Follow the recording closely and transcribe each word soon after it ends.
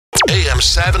AM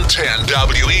 710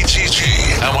 WETG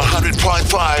and 100.5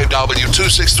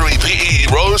 W263PE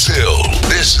Rose Hill.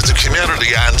 This is the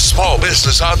Community and Small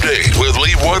Business Update with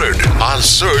Lee Woodard on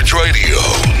Surge Radio.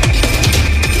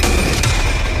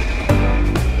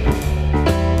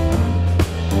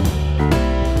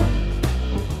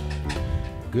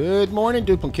 Good morning,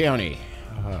 Duplin County.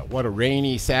 What a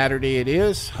rainy Saturday it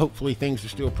is. Hopefully things are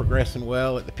still progressing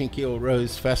well at the Pink Hill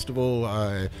Rose Festival.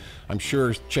 I'm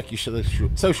sure check your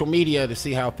social media to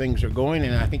see how things are going,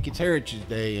 and I think it's Heritage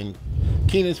Day in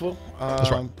Kenansville.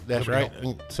 That's right.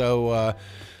 And so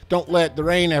don't let the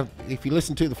rain, if you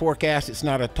listen to the forecast, it's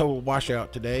not a total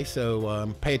washout today,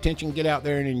 so pay attention, get out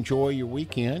there and enjoy your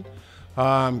weekend.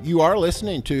 You are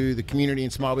listening to the Community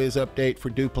and Small Biz Update for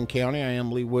Duplin County. I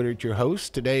am Lee Woodard, your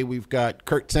host. Today we've got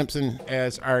Kurt Simpson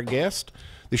as our guest.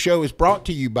 The show is brought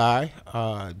to you by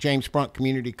James Sprunt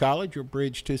Community College, your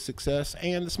bridge to success,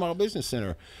 and the Small Business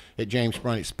Center at James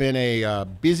Sprunt. It's been a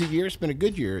busy year. It's been a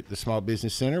good year at the Small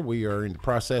Business Center. We are in the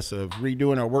process of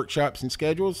redoing our workshops and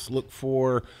schedules. Look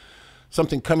for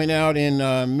something coming out in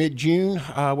mid-June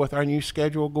with our new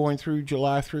schedule going through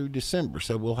July through December.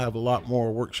 So we'll have a lot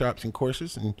more workshops and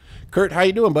courses. And Kurt, how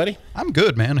you doing, buddy? I'm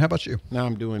good, man. How about you? No,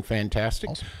 I'm doing fantastic.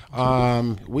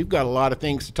 Awesome. We've got a lot of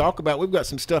things to talk about. We've got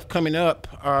some stuff coming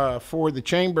up for the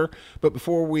chamber. But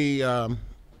before we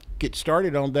get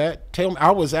started on that, tell me,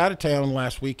 I was out of town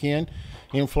last weekend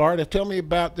in Florida. Tell me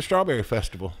about the Strawberry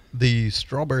Festival. The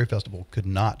Strawberry Festival could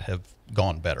not have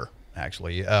gone better,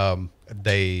 actually.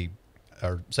 They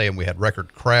are saying we had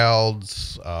record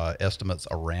crowds, estimates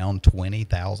around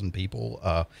 20,000 people.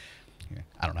 I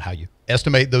don't know how you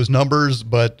estimate those numbers,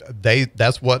 but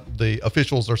that's what the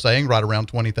officials are saying, right around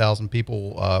 20,000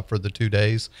 people for the 2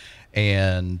 days.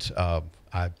 And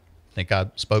I think I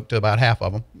spoke to about half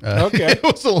of them. Okay. It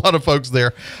was a lot of folks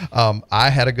there. I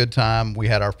had a good time. We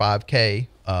had our 5K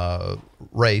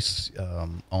race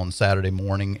on Saturday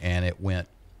morning, and it went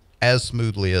as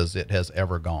smoothly as it has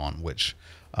ever gone, which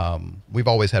we've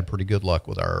always had pretty good luck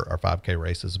with our 5K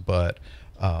races, but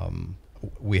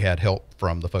we had help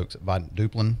from the folks at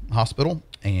Duplin Hospital,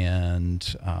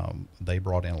 and they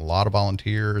brought in a lot of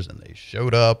volunteers, and they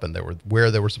showed up, and they were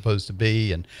where they were supposed to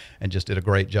be, and just did a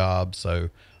great job. So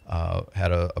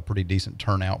had a pretty decent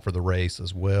turnout for the race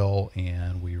as well,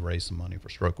 and we raised some money for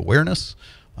stroke awareness,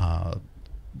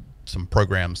 some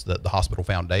programs that the hospital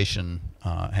foundation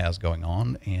has going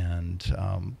on, and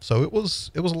so it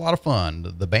was a lot of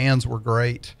fun. The bands were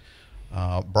great.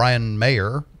 Brian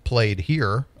Mayer played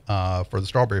here for the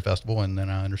Strawberry Festival, and then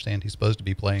I understand he's supposed to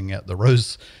be playing at the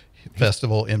Rose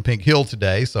Festival in Pink Hill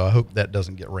today, so I hope that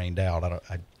doesn't get rained out.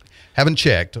 I haven't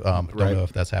checked. Don't know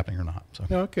if that's happening or not. So.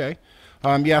 Okay.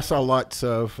 Yeah, I saw lots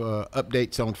of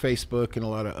updates on Facebook and a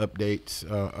lot of updates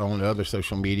on other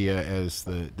social media as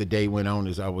the day went on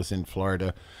as I was in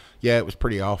Florida. Yeah, it was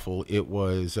pretty awful. It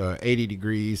was 80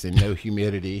 degrees and no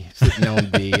humidity sitting on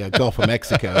the Gulf of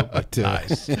Mexico. But,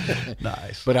 nice.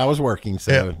 Nice. But I was working,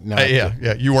 so.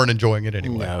 Yeah. You weren't enjoying it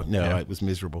anyway. No, it was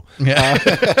miserable. Yeah.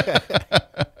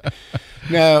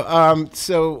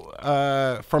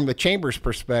 So from the chamber's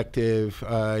perspective,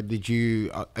 did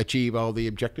you achieve all the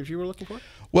objectives you were looking for?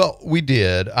 Well, we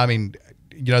did. I mean,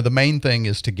 the main thing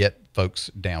is to get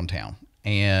folks downtown.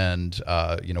 And,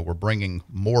 we're bringing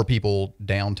more people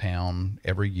downtown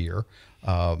every year.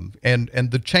 And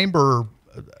the chamber,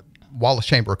 Wallace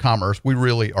Chamber of Commerce, we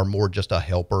really are more just a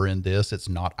helper in this. It's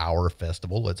not our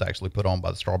festival. It's actually put on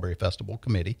by the Strawberry Festival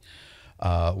Committee,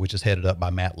 which is headed up by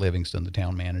Matt Livingston, the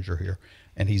town manager here.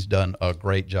 And he's done a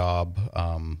great job.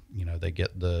 They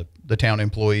get the town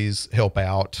employees help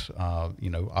out.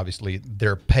 Obviously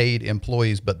they're paid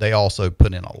employees, but they also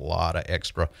put in a lot of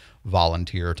extra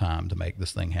volunteer time to make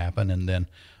this thing happen. And then,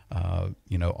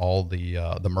 all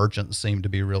the merchants seem to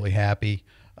be really happy.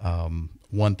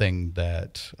 One thing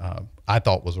that I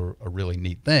thought was a really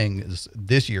neat thing is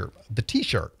this year, the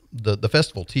T-shirt, the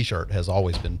festival T-shirt has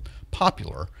always been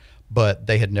popular, but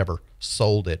they had never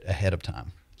sold it ahead of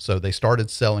time. So they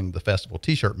started selling the festival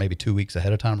T-shirt maybe 2 weeks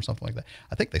ahead of time or something like that.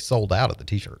 I think they sold out of the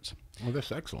T-shirts. Well,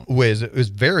 that's excellent. It was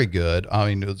very good. I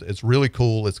mean, it's really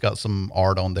cool. It's got some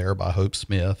art on there by Hope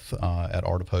Smith at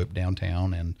Art of Hope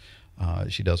downtown, and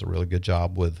she does a really good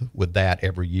job with that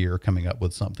every year, coming up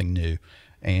with something new.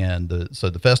 And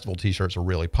so the festival T-shirts are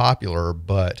really popular,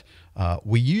 but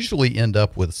we usually end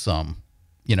up with some,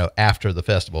 after the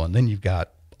festival, and then you've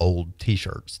got old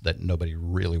T-shirts that nobody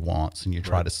really wants, and you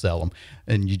try to sell them,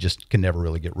 and you just can never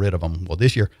really get rid of them. Well,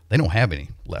 this year they don't have any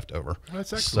left over.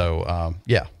 That's excellent. So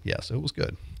so it was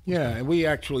good. Yeah, and we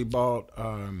actually bought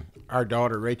our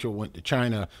daughter Rachel went to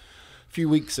China few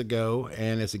weeks ago,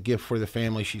 and as a gift for the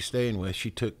family she's staying with,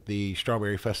 she took the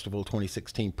Strawberry Festival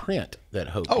 2016 print that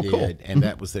Hope did, cool. and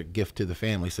that was their gift to the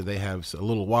family. So they have a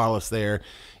little Wallace there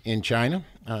in China,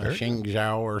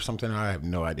 Shenzhou or something. I have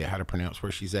no idea how to pronounce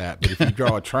where she's at, but if you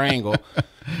draw a triangle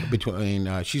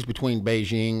between, she's between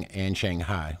Beijing and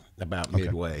Shanghai, about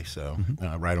midway, so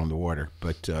right on the water.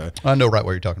 But I know right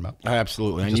what you're talking about.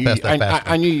 absolutely, I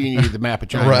I knew you needed the map of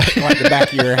China, Right. like the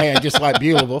back of your hand, just like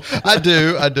Beulaville. I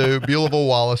do. Beulaville,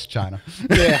 Wallace, China.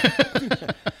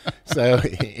 Yeah. So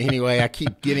anyway, I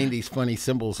keep getting these funny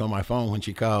symbols on my phone when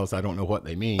she calls. I don't know what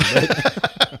they mean.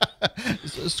 But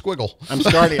It's a squiggle. I'm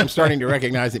starting to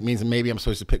recognize it means maybe I'm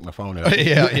supposed to pick my phone up.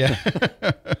 Yeah.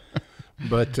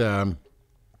 But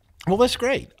well, that's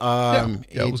great.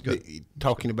 It was good.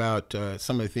 Talking about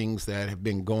some of the things that have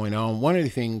been going on. One of the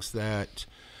things that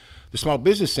the Small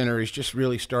Business Center is just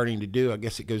really starting to do, I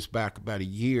guess it goes back about a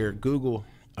year. Google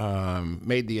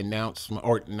made the announcement,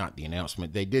 or not the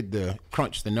announcement, they did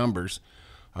crunch the numbers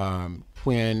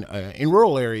when in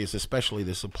rural areas, especially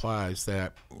this applies,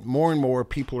 that more and more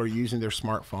people are using their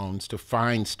smartphones to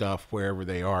find stuff wherever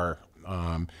they are.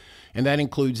 And that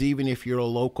includes even if you're a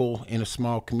local in a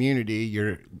small community,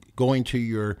 you're going to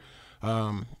your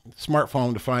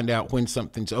smartphone to find out when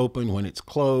something's open, when it's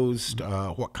closed,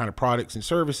 what kind of products and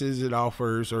services it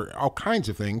offers, or all kinds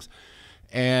of things.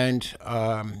 And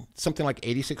something like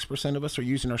 86% of us are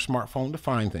using our smartphone to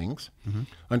find things.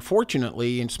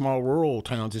 Unfortunately, in small rural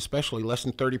towns especially, less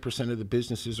than 30% of the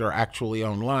businesses are actually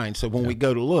online. So when we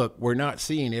go to look, we're not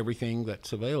seeing everything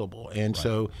that's available. And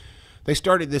so they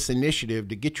started this initiative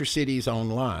to get your cities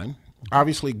online.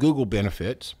 Obviously, Google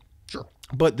benefits. Sure.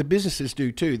 But the businesses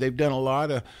do too. They've done a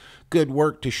lot of good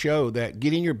work to show that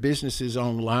getting your businesses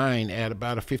online at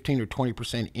about a 15 or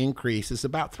 20% increase is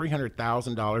about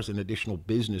 $300,000 in additional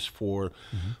business for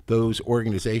those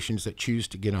organizations that choose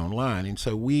to get online. And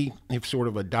so we have sort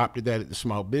of adopted that at the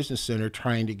Small Business Center,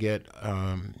 trying to get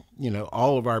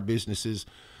all of our businesses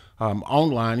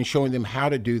online and showing them how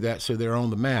to do that so they're on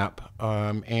the map.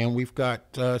 And we've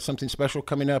got something special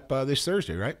coming up this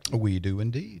Thursday, right? We do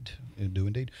indeed.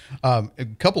 A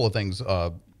couple of things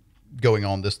going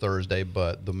on this Thursday,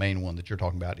 but the main one that you're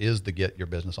talking about is the Get Your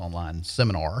Business Online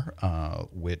seminar,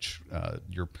 which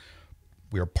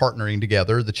we are partnering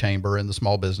together, the Chamber and the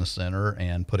Small Business Center,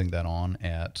 and putting that on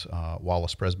at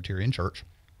Wallace Presbyterian Church.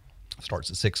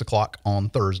 Starts at 6 o'clock on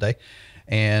Thursday.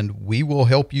 And we will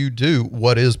help you do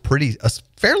what is a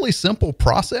fairly simple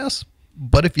process.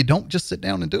 But if you don't just sit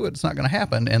down and do it, it's not going to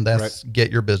happen. And that's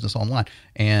Get Your Business Online.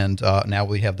 And now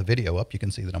we have the video up. You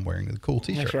can see that I'm wearing the cool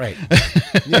T-shirt. That's right.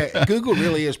 Yeah, Google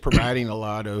really is providing a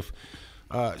lot of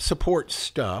support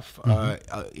stuff,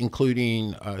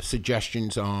 including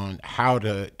suggestions on how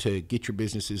to get your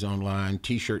businesses online,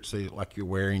 T-shirts like you're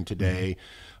wearing today,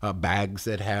 bags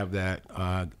that have that,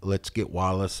 let's get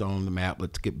Wallace on the map,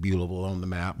 let's get Beulaville on the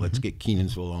map, let's get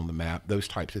Kenansville on the map, those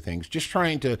types of things. Just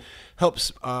trying to help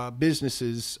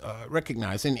businesses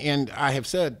recognize. And I have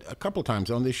said a couple of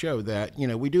times on this show that,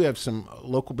 we do have some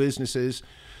local businesses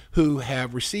who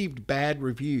have received bad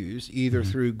reviews either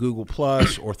through Google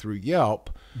Plus or through Yelp.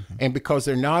 And because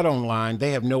they're not online,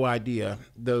 they have no idea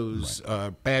those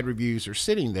bad reviews are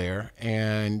sitting there.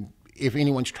 And if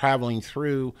anyone's traveling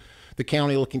through the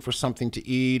county looking for something to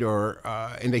eat or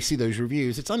and they see those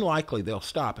reviews, it's unlikely they'll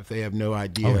stop if they have no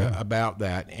idea about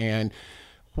that. And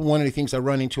one of the things I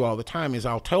run into all the time is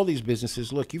I'll tell these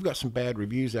businesses, look, you've got some bad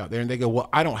reviews out there. And they go, well,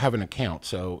 I don't have an account.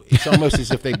 So it's almost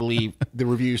as if they believe the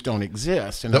reviews don't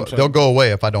exist. And they'll go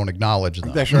away if I don't acknowledge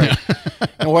them. That's right.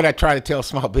 And what I try to tell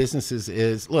small businesses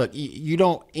is, look,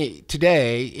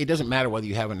 today, it doesn't matter whether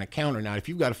you have an account or not. If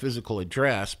you've got a physical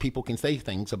address, people can say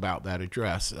things about that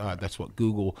address. That's what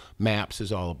Google Maps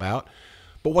is all about.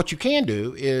 But what you can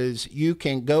do is you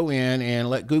can go in and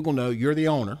let Google know you're the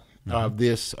owner of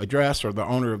this address or the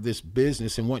owner of this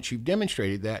business. And once you've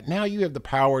demonstrated that, now you have the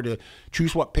power to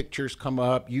choose what pictures come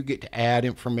up. You get to add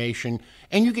information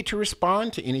and you get to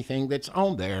respond to anything that's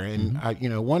on there. And,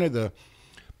 one of the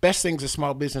best things a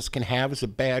small business can have is a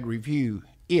bad review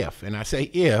and I say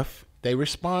if they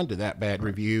respond to that bad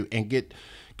review and get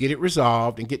it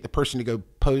resolved and get the person to go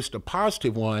post a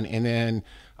positive one, and then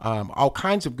all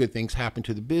kinds of good things happen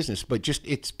to the business. But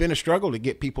it's been a struggle to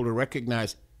get people to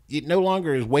recognize it no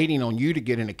longer is waiting on you to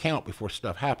get an account before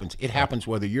stuff happens. It happens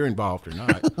whether you're involved or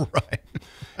not. Right.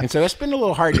 And so that's been a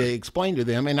little hard to explain to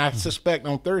them. And I suspect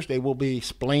on Thursday we'll be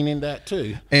explaining that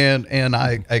too. And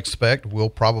I expect we'll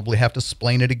probably have to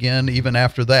explain it again even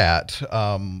after that.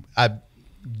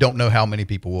 don't know how many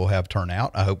people will have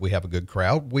turnout. I hope we have a good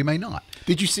crowd. We may not.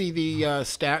 Did you see the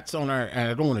stats on our, and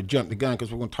I don't want to jump the gun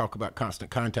because we're going to talk about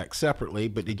Constant Contact separately,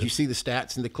 but did you see the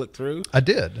stats in the click-through? I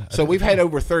did. So we've had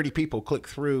over 30 people click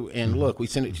through and look. We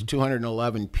sent it to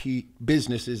 211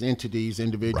 businesses, entities,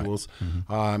 individuals.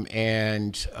 Right.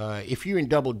 And if you're in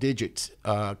double digits,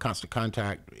 Constant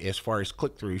Contact, as far as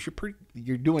click-throughs,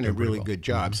 you're doing a really good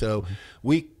job. So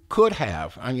we could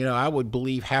have, I would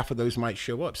believe half of those might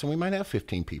show up. So we might have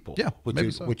 15 people,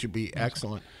 which would be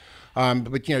excellent.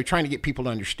 But, trying to get people to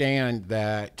understand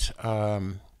that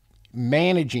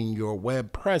managing your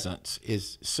web presence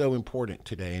is so important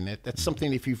today. And that's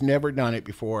something, if you've never done it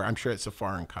before, I'm sure it's a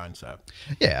foreign concept.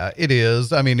 Yeah, it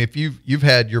is. I mean, if you've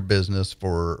had your business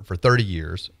for 30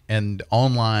 years and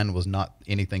online was not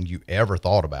anything you ever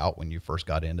thought about when you first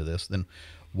got into this, then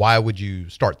why would you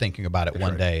start thinking about it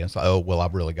one day and say, oh, well,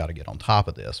 I've really got to get on top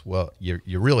of this? Well,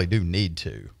 you really do need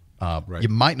to. You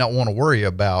might not want to worry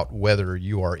about whether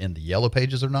you are in the yellow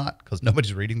pages or not, because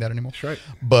nobody's reading that anymore. That's right.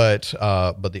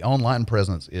 But the online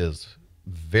presence is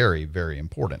very, very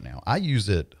important now. I use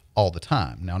it all the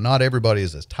time. Now, not everybody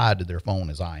is as tied to their phone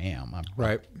as I am.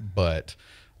 But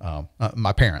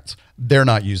my parents, they're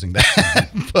not using that,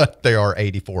 but they are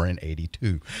 84 and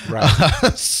 82. Right.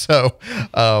 So,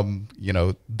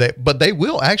 but they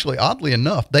will actually, oddly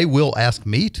enough, they will ask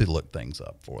me to look things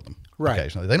up for them. Right.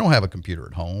 Occasionally. They don't have a computer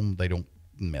at home. They don't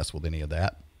mess with any of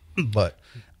that. But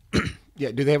yeah,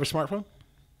 do they have a smartphone?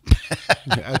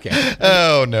 Okay.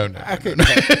 Oh, no.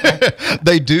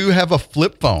 They do have a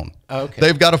flip phone. Okay.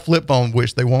 They've got a flip phone,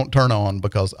 which they won't turn on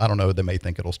because, I don't know, they may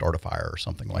think it'll start a fire or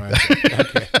something like that.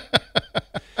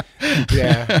 Okay.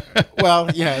 Yeah.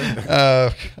 Well,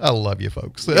 I love you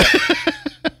folks.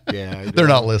 Yeah, they're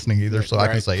not listening either, so I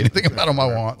can say anything about them I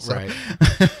want. So. Right.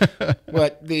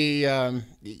 But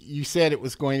you said it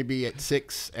was going to be at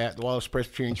 6 at the Wallace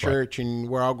Presbyterian Church, and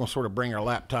we're all going to sort of bring our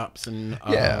laptops and.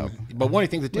 But one of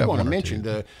the things I did want to mention,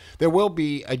 there will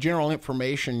be a general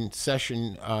information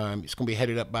session. It's going to be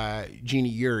headed up by Jeannie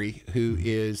Uri, who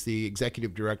is the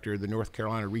executive director of the North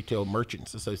Carolina Retail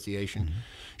Merchants Association. Mm-hmm.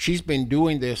 She's been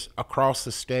doing this across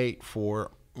the state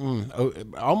for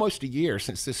almost a year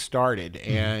since this started.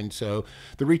 Mm-hmm. And so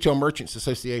the Retail Merchants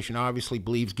Association obviously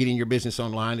believes getting your business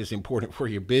online is important for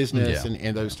your business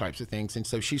and those types of things. And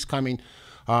so she's coming.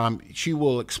 She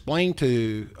will explain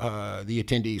to the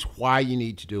attendees why you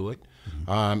need to do it.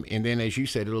 Mm-hmm. And then, as you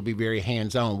said, it'll be very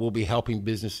hands-on. We'll be helping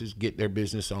businesses get their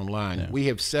business online. Yeah. We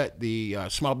have set the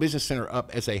Small Business Center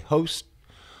up as a host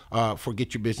for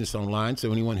Get Your Business Online.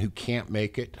 So anyone who can't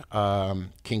make it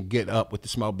can get up with the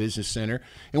Small Business Center.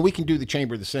 And we can do the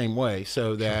chamber the same way,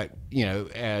 so that,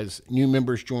 as new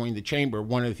members join the chamber,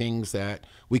 one of the things that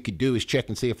we could do is check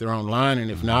and see if they're online.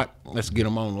 And if not, let's get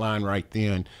them online right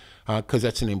then, because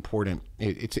that's an important,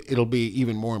 it'll be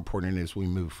even more important as we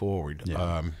move forward.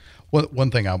 Yeah.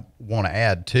 One thing I want to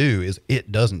add, too, is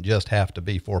it doesn't just have to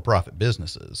be for-profit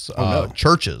businesses.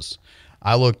 Churches.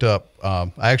 I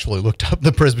actually looked up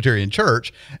the Presbyterian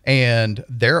Church, and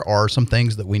there are some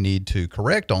things that we need to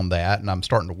correct on that, and I'm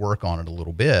starting to work on it a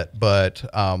little bit. But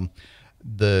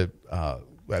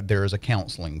there is a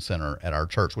counseling center at our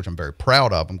church, which I'm very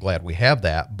proud of. I'm glad we have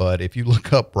that. But if you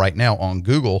look up right now on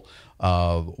Google,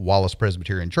 Wallace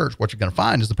Presbyterian Church, what you're going to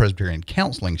find is the Presbyterian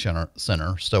Counseling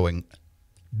Center showing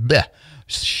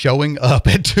up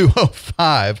at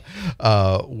 205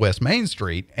 West Main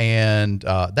Street, and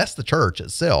that's the church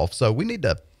itself. So we need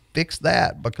to fix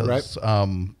that, because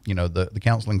the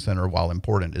counseling center, while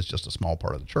important, is just a small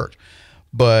part of the church.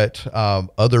 But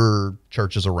other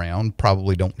churches around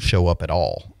probably don't show up at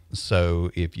all.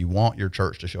 So if you want your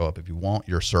church to show up, if you want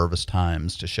your service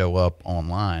times to show up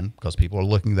online, because people are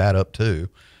looking that up too,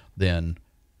 then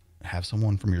have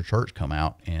someone from your church come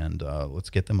out and let's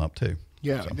get them up too.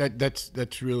 Yeah, so.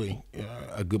 That's really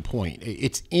a good point.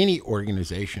 It's any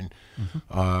organization,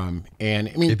 and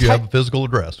I mean, if you have a physical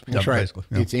address, that's right.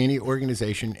 Yeah. It's any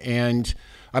organization, and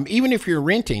even if you're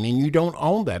renting and you don't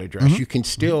own that address, you can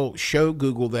still show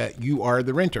Google that you are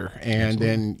the renter, and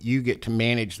then you get to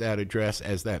manage that address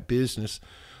as that business.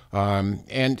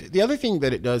 And the other thing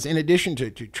that it does, in addition to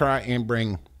try and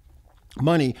bring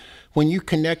money, when you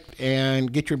connect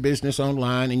and get your business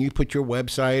online and you put your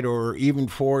website or even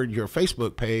forward your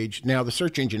Facebook page, now the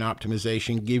search engine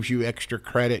optimization gives you extra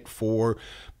credit for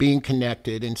being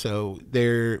connected, and so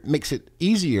there makes it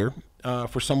easier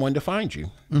for someone to find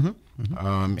you.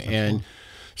 And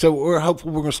so we're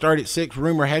hopeful we're going to start at 6.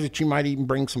 Rumor has it you might even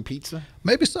bring some pizza.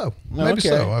 Maybe so. Maybe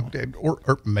so.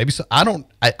 Or maybe so. I don't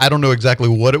know exactly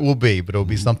what it will be, but it'll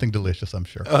be something delicious, I'm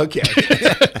sure. Okay.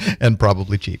 And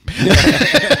probably cheap.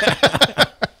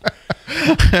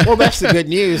 Well, that's the good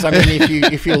news. I mean,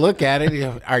 if you look at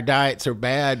it, our diets are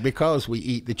bad because we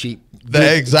eat the cheap.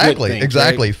 Exactly. Good things,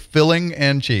 right? Filling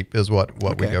and cheap is what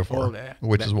we go for, Well,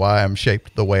 which is why I'm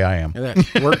shaped the way I am.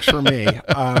 That works for me.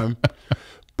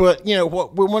 But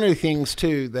one of the things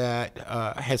too that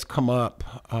has come up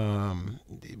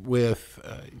with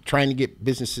trying to get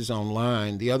businesses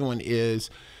online. The other one is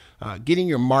getting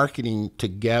your marketing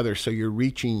together so you're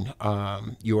reaching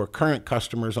your current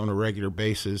customers on a regular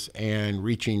basis and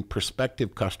reaching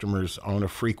prospective customers on a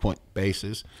frequent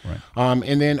basis. Right.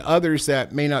 And then others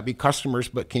that may not be customers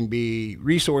but can be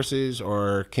resources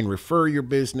or can refer your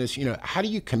business. How do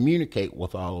you communicate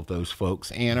with all of those folks?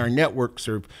 And our networks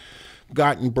are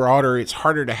gotten broader. It's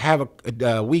harder to have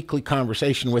a weekly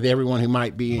conversation with everyone who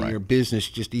might be in your business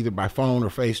just either by phone or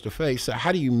face to face. So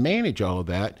how do you manage all of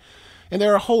that? And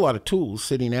there are a whole lot of tools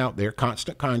sitting out there.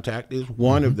 Constant Contact is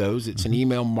one of those. It's an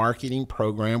email marketing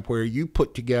program where you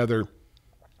put together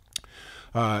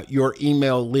your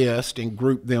email list and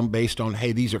group them based on,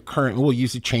 hey, these are current. We'll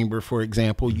use the chamber, for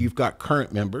example. You've got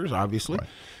current members, obviously. Right.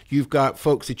 You've got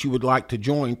folks that you would like to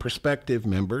join, prospective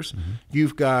members.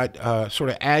 You've got sort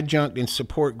of adjunct and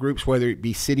support groups, whether it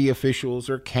be city officials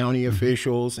or county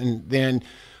officials. And then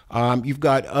you've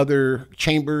got other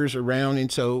chambers around. And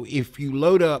so if you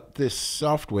load up this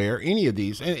software, any of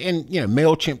these, and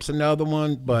MailChimp's another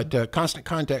one, but Constant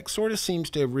Contact sort of seems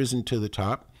to have risen to the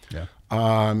top. Yeah.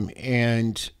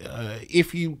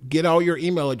 If you get all your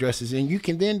email addresses in, you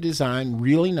can then design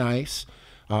really nice,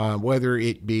 whether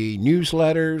it be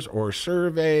newsletters or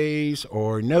surveys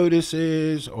or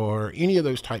notices or any of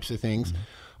those types of things,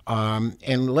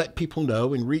 and let people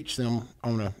know and reach them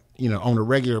on a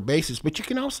regular basis. But you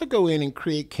can also go in and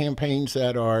create campaigns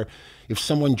that are, if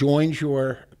someone joins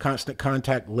your Constant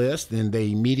Contact list, then they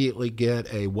immediately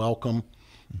get a welcome.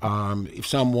 If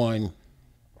someone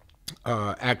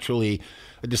actually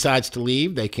decides to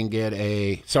leave, they can get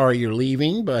a sorry you're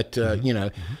leaving, but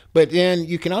but then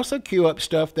you can also queue up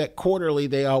stuff that quarterly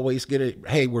they always get a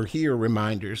hey, we're here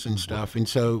reminders and stuff. And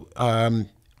so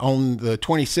on the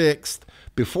 26th,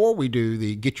 before we do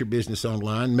the Get Your Business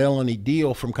Online, Melanie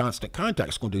Deal from Constant Contact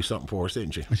is going to do something for us,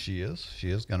 isn't she? She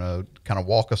is going to kind of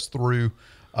walk us through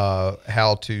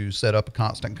how to set up a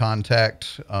Constant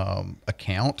Contact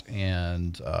account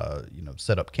and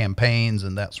set up campaigns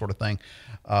and that sort of thing.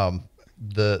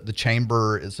 The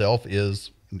chamber itself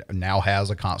now has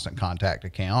a Constant Contact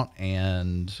account,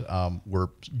 and we're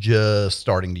just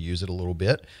starting to use it a little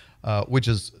bit, which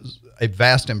is a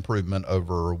vast improvement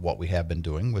over what we have been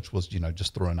doing, which was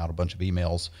just throwing out a bunch of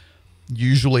emails,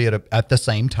 usually at the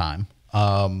same time.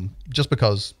 Just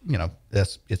because,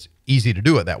 it's easy to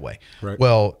do it that way. Right.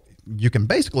 Well, you can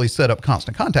basically set up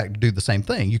Constant Contact to do the same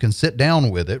thing. You can sit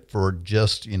down with it for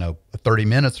just, 30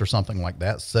 minutes or something like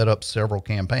that, set up several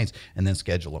campaigns, and then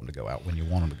schedule them to go out when you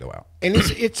want them to go out. And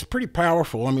it's pretty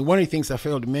powerful. I mean, one of the things I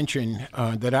failed to mention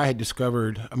that I had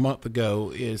discovered a month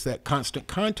ago is that Constant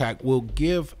Contact will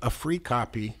give a free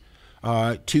copy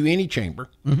to any chamber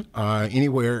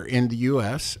anywhere in the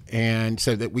U.S. And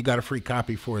so that we got a free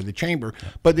copy for the chamber.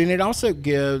 But then it also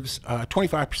gives a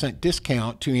 25%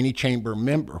 discount to any chamber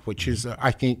member, which is, I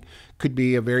think, could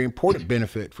be a very important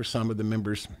benefit for some of the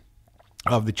members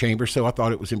of the chamber. So I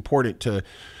thought it was important to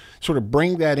sort of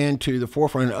bring that into the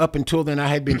forefront. Up until then, I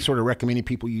had been sort of recommending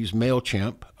people use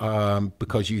MailChimp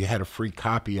because you had a free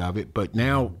copy of it. But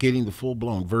now getting the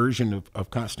full-blown version of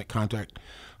Constant Contact,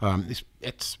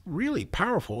 it's really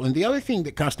powerful. And the other thing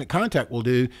that Constant Contact will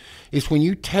do is when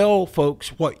you tell folks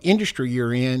what industry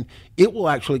you're in, it will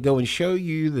actually go and show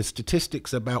you the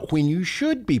statistics about when you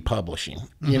should be publishing,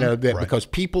 because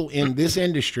people in this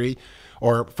industry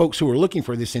or folks who are looking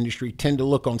for this industry tend to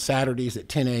look on Saturdays at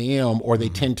 10 a.m. or they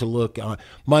tend to look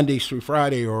Mondays through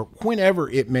Friday or whenever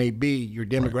it may be, your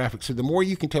demographic. Right. So the more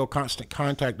you can tell Constant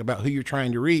Contact about who you're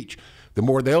trying to reach, the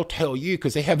more they'll tell you,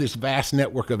 because they have this vast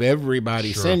network of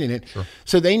everybody sending it. Sure.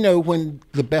 So they know when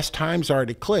the best times are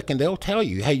to click, and they'll tell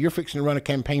you, hey, you're fixing to run a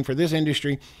campaign for this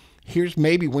industry. Here's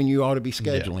maybe when you ought to be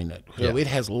scheduling it. So it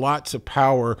has lots of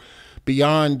power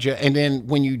beyond, and then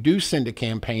when you do send a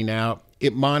campaign out,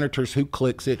 it monitors who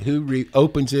clicks it, who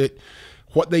opens it,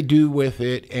 what they do with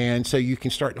it. And so you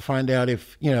can start to find out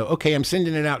if, okay, I'm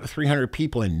sending it out to 300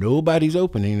 people and nobody's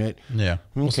opening it. Yeah.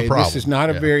 Okay, this is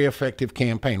not a very effective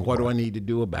campaign. What do I need to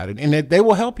do about it? And they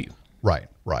will help you. Right.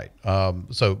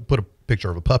 So put a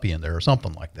picture of a puppy in there or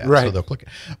something like that. Right. So they'll click it.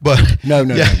 But no.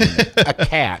 A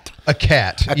cat. A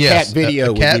cat. A cat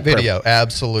video. A cat video.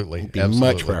 Absolutely. Would be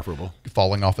much preferable.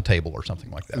 Falling off a table or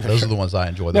something like that. Those are the ones I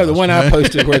enjoy. The one I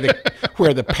posted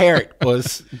where the parrot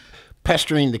was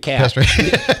pestering the cat.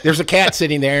 There's a cat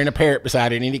sitting there and a parrot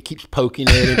beside it, and it keeps poking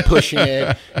it and pushing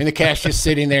it, and the cat's just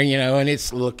sitting there, and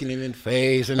it's looking it in the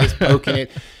face and it's poking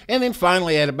it. And then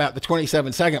finally, at about the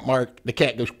 27-second mark, the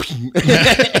cat goes,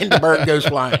 and the bird goes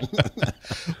flying.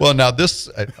 Well, now this,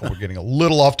 we're getting a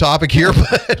little off topic here,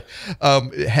 but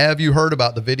have you heard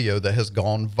about the video that has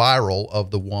gone viral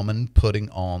of the woman putting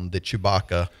on the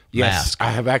Chewbacca mask?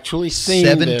 I have actually seen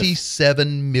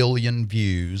 77 million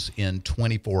views in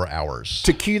 24 hours.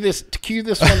 To cue this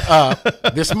one up,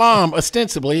 this mom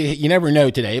ostensibly, you never know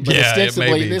today, but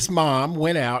ostensibly this mom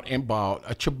went out and bought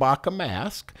a Chewbacca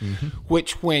mask,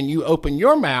 which when you open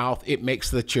your mouth, it makes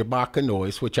the Chewbacca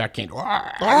noise, which I can't.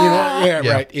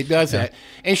 Right. It does that,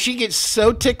 and she gets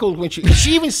so tickled when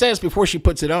she even says before she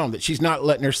puts it on that she's not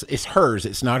letting her. It's hers.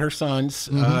 It's not her son's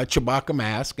Chewbacca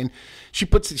mask, and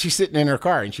she's sitting in her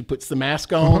car and she puts the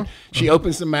mask on. She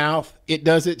opens the mouth. It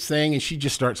does its thing, and she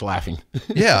just starts laughing.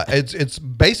 Yeah, it's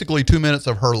basically 2 minutes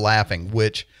of her laughing,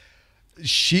 which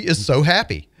she is so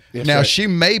happy. That's now right. she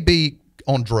may be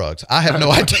on drugs. I have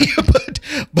no idea,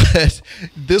 but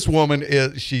this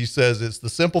woman she says it's the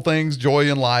simple things, joy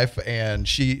in life, and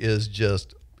she is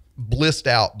just blissed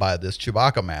out by this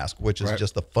Chewbacca mask, which is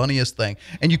just the funniest thing,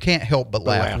 and you can't help but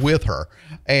laugh with her.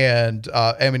 And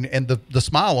and the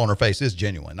smile on her face is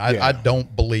genuine. I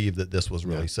don't believe that this was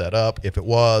really set up. If it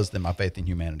was, then my faith in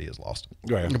humanity is lost.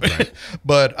 Right.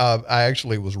 But I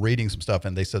actually was reading some stuff,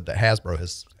 and they said that Hasbro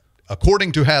has,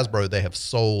 according to Hasbro, they have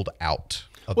sold out.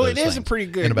 Well, it is a pretty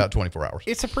good in about 24 hours.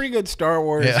 It's a pretty good Star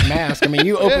Wars mask. I mean,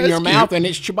 you open your mouth and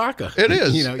it's Chewbacca. It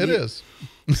is. It is.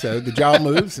 So the jaw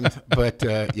moves, but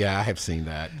I have seen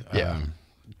that.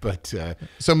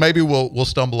 So maybe we'll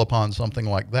stumble upon something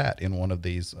like that in one of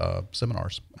these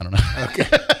seminars. I don't know. Okay.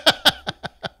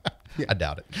 I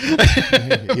doubt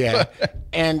it.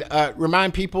 And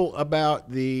remind people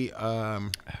about the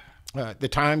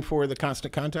time for the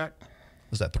Constant Contact.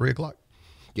 Is that 3 o'clock?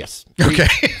 Yes. Okay.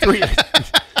 3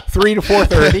 to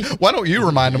 4:30. Why don't you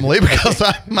remind them, Lee? Because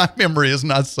my memory is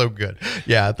not so good.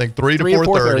 Yeah, I think 3 to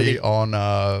 4:30 on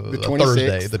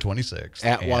Thursday, the 26th.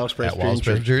 At Wallace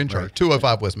Presbyterian Church,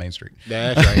 205 West Main Street.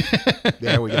 That's right.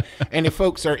 There we go. And if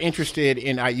folks are interested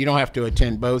in, you don't have to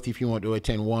attend both. If you want to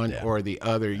attend one or the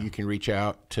other, you can reach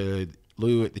out to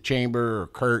Lou at the Chamber or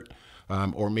Kurt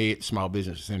or me at the Small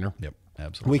Business Center. Yep.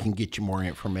 Absolutely. We can get you more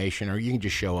information, or you can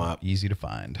just show up. Easy to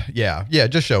find. Yeah,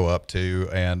 just show up too.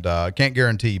 And can't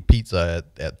guarantee pizza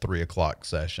at 3 o'clock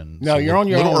session. No, you're on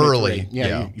your own. A little early.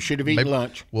 Yeah, you should have eaten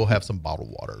lunch. We'll have some bottled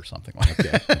water or something like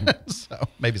that. So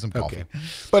maybe some coffee. Okay.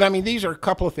 But I mean, these are a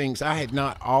couple of things. I had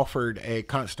not offered a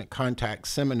Constant Contact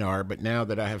seminar, but now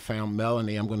that I have found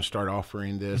Melanie, I'm going to start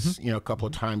offering this, a couple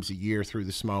of times a year through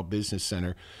the Small Business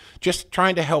Center. Just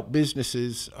trying to help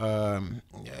businesses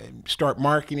start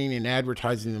marketing and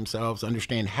advertising themselves,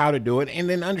 understand how to do it, and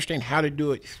then understand how to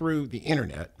do it through the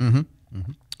internet.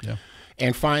 Yeah.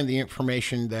 And find the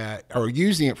information or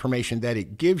use the information that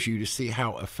it gives you to see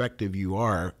how effective you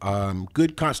are.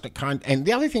 Good constant contact. And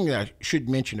the other thing that I should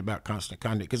mention about constant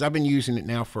contact, because I've been using it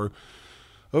now for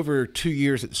over 2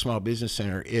 years at the Small Business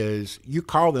Center, is you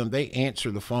call them, they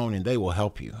answer the phone, and they will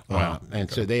help you. Wow.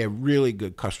 So they have really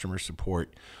good customer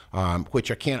support,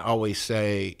 which I can't always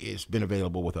say has been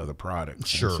available with other products.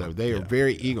 Sure. And so they are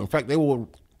very eager. In fact, they will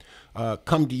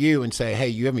come to you and say, hey,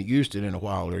 you haven't used it in a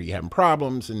while, or you're having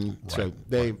problems. And so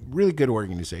they really good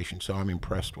organization. So I'm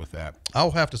impressed with that.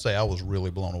 I'll have to say I was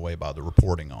really blown away by the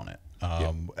reporting on it.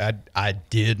 I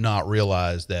did not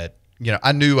realize that,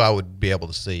 I knew I would be able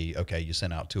to see, okay, you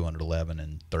sent out 211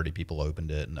 and 30 people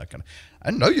opened it and that kind of, I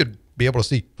didn't know you'd be able to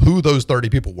see who those 30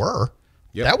 people were.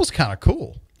 Yep. That was kind of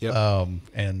cool. Yep.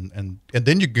 And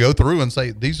then you go through and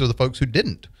say, these are the folks who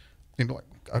didn't.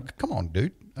 Like, come on,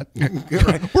 dude.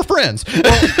 We're friends.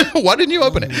 Why didn't you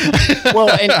open it? Well,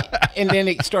 and then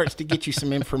it starts to get you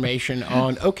some information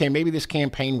on, okay, maybe this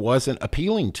campaign wasn't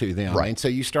appealing to them. Right. And so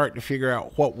you start to figure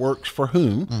out what works for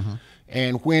whom.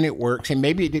 And when it works, and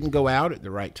maybe it didn't go out at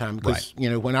the right time because,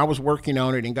 when I was working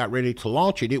on it and got ready to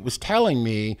launch it, it was telling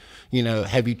me,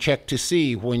 have you checked to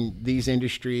see when these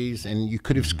industries, and you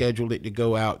could have scheduled it to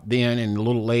go out then and a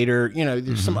little later,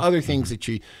 there's some other things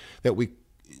that we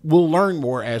will learn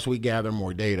more as we gather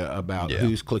more data about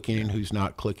who's clicking and who's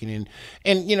not clicking in.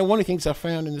 And, one of the things I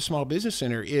found in the Small Business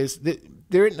Center is that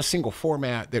there isn't a single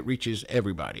format that reaches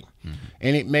everybody.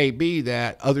 And it may be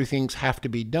that other things have to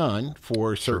be done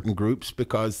for certain groups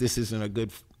because this isn't a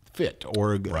good fit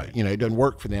or, it doesn't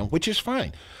work for them, which is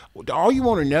fine. All you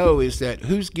want to know is that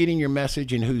who's getting your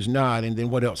message and who's not, and then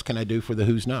what else can I do for the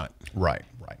who's not. Right.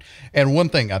 And one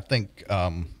thing I think,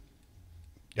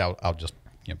 I'll just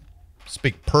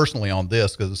speak personally on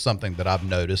this because it's something that I've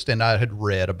noticed and I had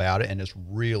read about it, and it's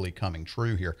really coming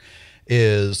true here,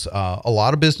 is a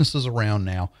lot of businesses around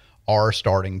now are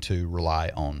starting to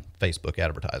rely on Facebook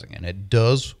advertising, and it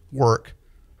does work,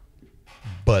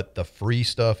 but the free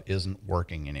stuff isn't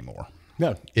working anymore.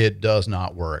 No, it does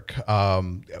not work.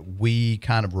 We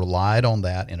kind of relied on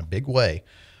that in a big way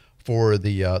for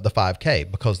the 5K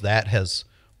because that has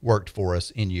worked for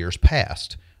us in years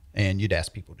past. And you'd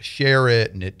ask people to share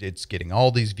it, and it's getting all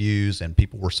these views, and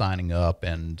people were signing up,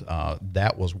 and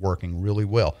that was working really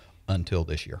well until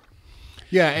this year.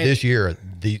 Yeah, and this year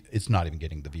it's not even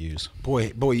getting the views.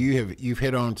 Boy, you've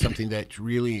hit on something that's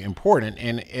really important,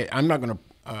 and I'm not going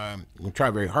to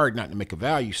try very hard not to make a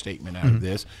value statement out of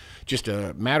this, just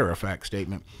a matter of fact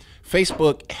statement.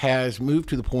 Facebook has moved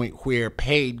to the point where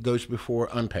paid goes before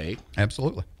unpaid.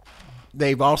 Absolutely.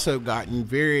 They've also gotten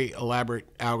very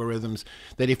elaborate algorithms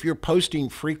that if you're posting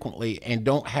frequently and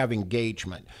don't have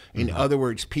engagement, in other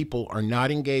words, people are not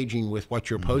engaging with what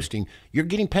you're posting, you're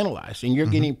getting penalized and you're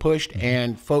getting pushed,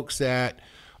 and folks that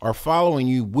are following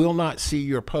you will not see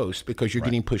your post because you're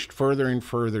getting pushed further and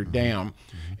further down.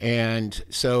 And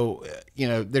so,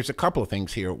 there's a couple of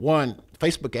things here. One,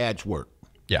 Facebook ads work.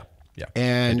 Yeah.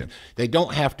 And they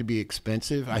don't have to be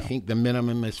expensive. No. I think the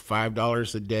minimum is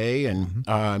 $5 a day,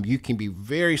 and you can be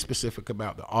very specific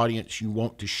about the audience you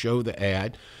want to show the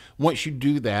ad. Once you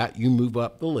do that, you move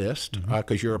up the list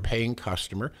because you're a paying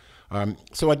customer.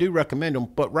 So I do recommend them,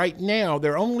 but right now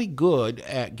they're only good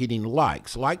at getting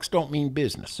likes. Likes don't mean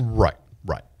business. Right.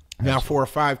 Now for a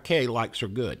 5K, likes are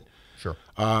good. Sure.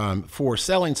 For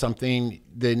selling something,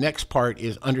 the next part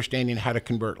is understanding how to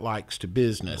convert likes to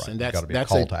business, and that's a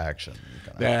call to action.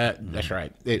 That's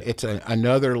right. It's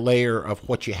another layer of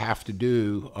what you have to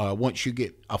do. Once you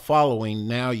get a following,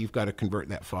 now you've got to convert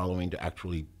that following to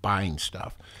actually buying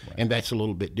stuff, and that's a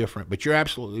little bit different. But you're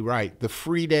absolutely right. The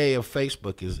free day of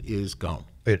Facebook is gone.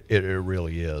 It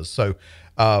really is. So,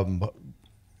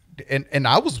 and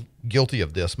I was guilty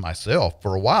of this myself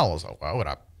for a while. I was like, why would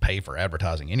I pay for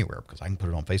advertising anywhere, because I can put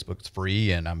it on Facebook, it's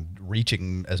free, and I'm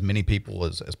reaching as many people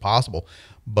as possible.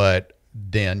 But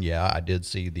then, I did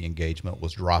see the engagement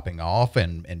was dropping off,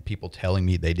 and people telling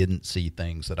me they didn't see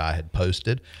things that I had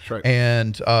posted. Right.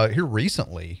 And here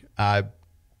recently, I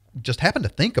just happened to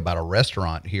think about a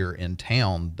restaurant here in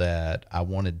town that I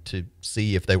wanted to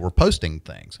see if they were posting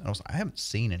things. And I was like, I haven't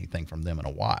seen anything from them in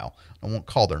a while. I won't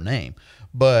call their name,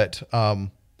 but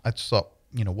I just thought,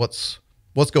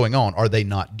 what's going on? Are they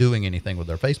not doing anything with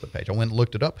their Facebook page? I went and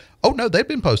looked it up. Oh, no, they've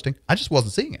been posting. I just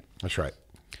wasn't seeing it. That's right.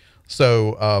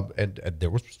 So, and there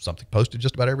was something posted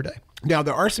just about every day. Now,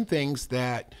 there are some things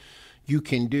that you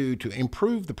can do to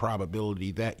improve the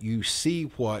probability that you see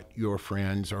what your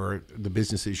friends or the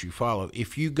businesses you follow.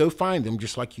 If you go find them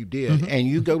just like you did and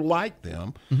you go like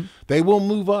them, they will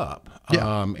move up.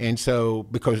 Yeah. And so,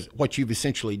 because what you've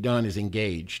essentially done is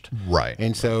engaged. Right.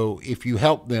 And so if you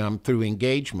help them through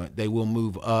engagement, they will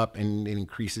move up, and it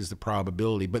increases the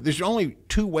probability. But there's only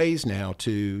two ways now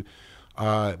to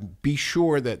be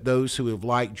sure that those who have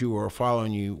liked you or are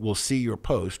following you will see your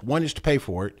post. One is to pay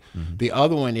for it. The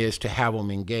other one is to have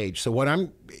them engage. So what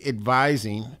I'm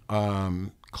advising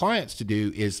clients to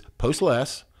do is post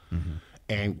less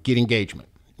and get engagement.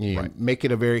 Make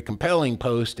it a very compelling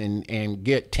post and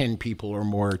get 10 people or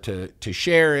more to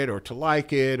share it or to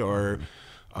like it or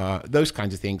those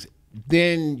kinds of things.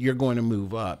 Then you're going to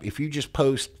move up. If you just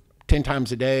post 10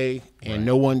 times a day and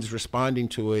no one's responding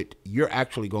to it, you're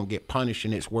actually going to get punished,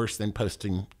 and it's worse than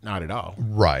posting not at all.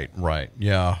 Right.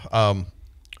 Yeah.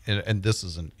 And this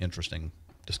is an interesting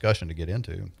discussion to get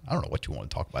into. I don't know what you want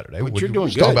to talk about today. But you're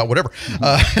doing good. Talk about whatever.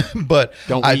 But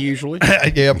don't we usually?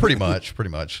 Yeah, pretty much.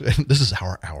 This is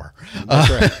our hour. That's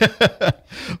right.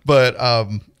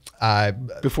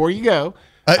 But before you go,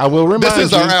 I will remind you.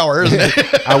 This is our hour, isn't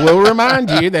it? I will remind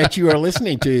you that you are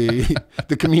listening to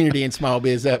the Community and Small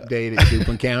Biz Update at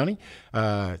Duplin County.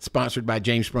 It's sponsored by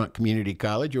James Sprunt Community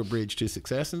College, your bridge to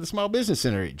success, and the Small Business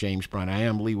Center at James Sprunt. I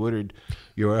am Lee Woodard,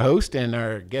 your host, and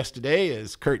our guest today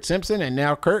is Kurt Simpson. And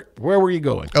now, Kurt, where were you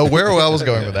going? Oh, where I was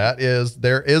going with that is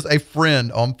there is a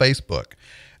friend on Facebook.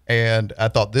 And I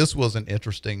thought this was an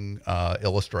interesting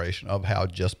illustration of how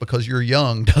just because you're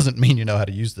young doesn't mean you know how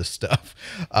to use this stuff.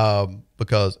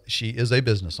 Because she is a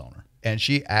business owner. And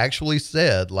she actually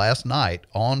said last night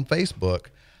on Facebook,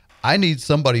 I need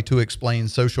somebody to explain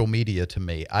social media to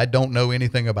me. I don't know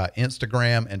anything about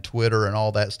Instagram and Twitter and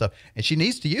all that stuff. And she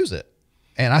needs to use it.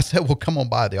 And I said, well, come on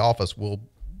by the office. We'll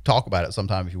talk about it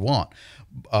sometime if you want.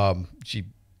 She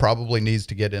probably needs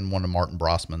to get in one of Martin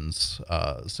Brossman's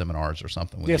seminars or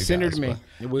something. With Yeah, you send her guys,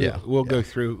 to me. We'll go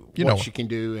through what she can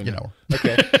do. And,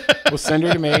 okay. We'll send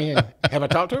her to me. And have I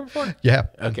talked to her before? Yeah.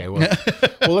 Okay. Well,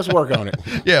 let's work on it.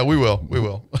 Yeah, we will. We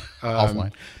will.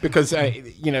 Offline. Because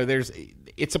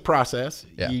it's a process.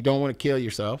 Yeah. You don't want to kill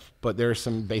yourself, but there are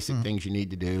some basic things you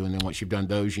need to do, and then once you've done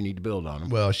those, you need to build on them.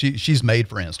 Well, she's made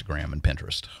for Instagram and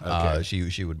Pinterest. Okay.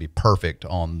 She would be perfect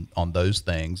on those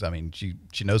things. I mean, she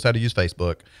knows how to use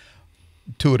Facebook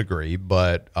to a degree,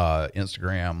 but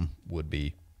Instagram would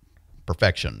be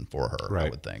perfection for her, Right. I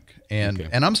would think.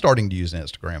 And I'm starting to use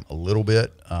Instagram a little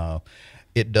bit.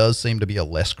 It does seem to be a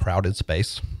less crowded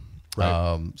space.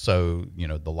 Right. So,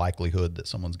 the likelihood that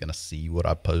someone's going to see what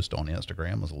I post on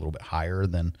Instagram is a little bit higher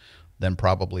than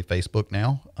probably Facebook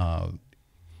now.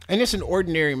 And it's an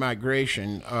ordinary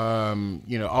migration. All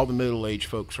the middle-aged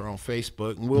folks are on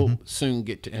Facebook, and we'll soon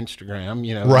get to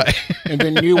Instagram, Right. And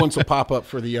then new ones will pop up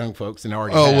for the young folks and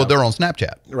already Well, have. they're on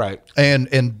Snapchat. Right. And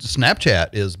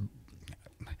Snapchat is,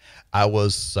 I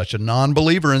was such a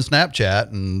non-believer in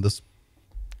Snapchat, and this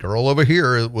girl over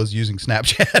here was using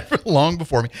Snapchat long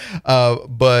before me.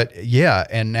 But yeah,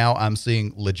 and now I'm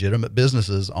seeing legitimate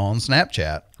businesses on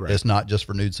Snapchat. Right. It's not just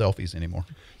for nude selfies anymore.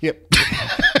 Yep.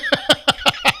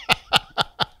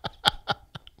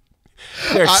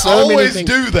 There's I so always many things,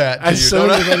 do that to There's you, so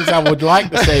don't many things I would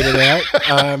like to say to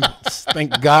that.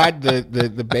 Thank God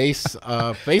the base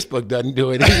Facebook doesn't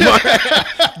do it anymore,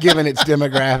 given its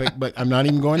demographic. But I'm not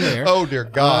even going there. Oh dear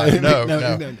God,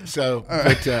 no. So,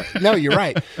 but no, you're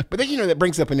right. But then that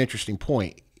brings up an interesting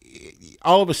point.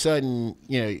 All of a sudden,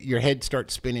 your head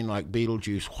starts spinning like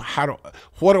Beetlejuice.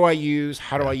 What do I use?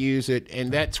 How do I use it?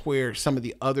 And that's where some of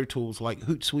the other tools like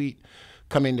Hootsuite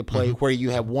come into play, where you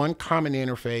have one common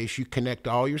interface. You connect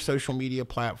all your social media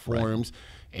platforms,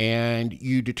 and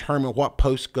you determine what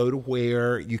posts go to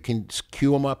where. You can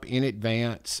queue them up in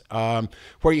advance,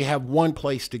 where you have one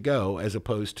place to go as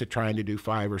opposed to trying to do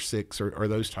 5 or 6 or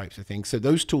those types of things. So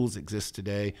those tools exist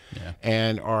today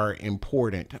and are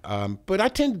important. But I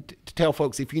tend to tell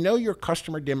folks, if you know your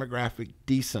customer demographic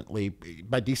decently,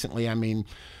 by decently I mean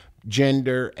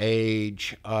gender,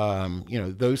 age,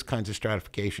 those kinds of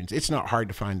stratifications, it's not hard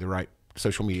to find the right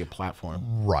social media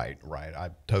platform. Right.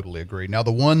 I totally agree. Now,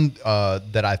 the one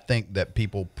that I think that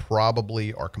people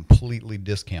probably are completely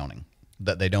discounting,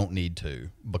 that they don't need to,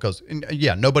 because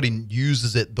nobody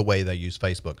uses it the way they use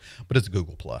Facebook, but it's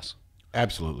Google Plus.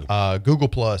 Absolutely. Google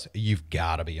Plus, you've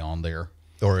got to be on there,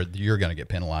 or you're going to get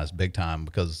penalized big time,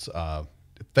 because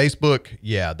Facebook,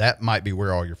 that might be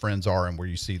where all your friends are and where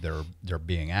you see they're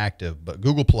being active. But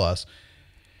Google Plus,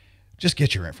 just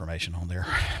get your information on there.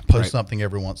 Post something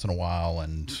every once in a while,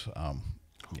 and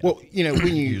when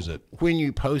you use it. When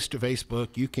you post to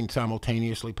Facebook, you can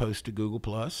simultaneously post to Google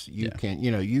Plus. You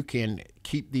can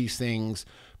keep these things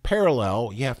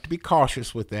parallel. You have to be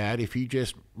cautious with that. If you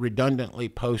just redundantly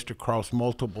post across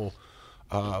multiple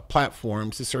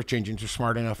platforms, the search engines are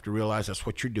smart enough to realize that's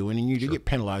what you're doing, and you do get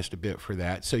penalized a bit for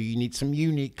that. So you need some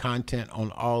unique content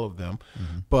on all of them.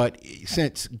 But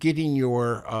since getting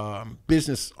your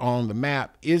business on the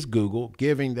map is Google,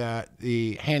 giving that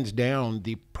the hands down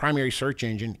the primary search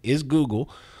engine is Google,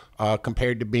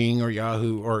 compared to Bing or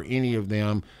Yahoo or any of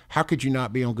them, how could you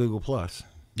not be on Google Plus?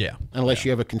 Yeah. Unless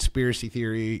you have a conspiracy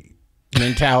theory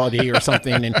mentality or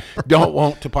something and don't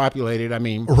want to populate it. I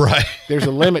mean, there's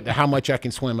a limit to how much I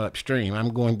can swim upstream.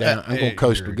 I'm going down. I'm going to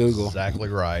coast to Google. Exactly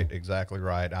right.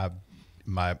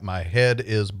 My head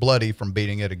is bloody from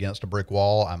beating it against a brick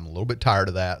wall. I'm a little bit tired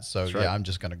of that. So I'm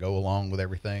just going to go along with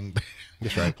everything.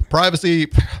 That's right. Privacy.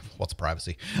 What's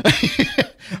privacy?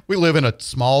 We live in a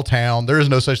small town. There is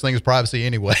no such thing as privacy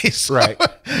anyways. Right.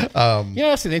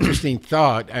 That's an interesting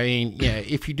thought. I mean,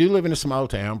 if you do live in a small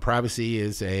town, privacy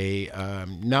is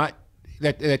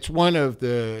that's one of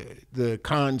the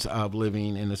cons of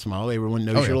living in a small. Everyone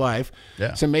knows your life.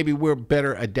 Yeah. So maybe we're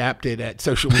better adapted at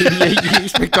social media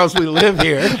use because we live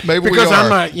here. Maybe because we are. I'm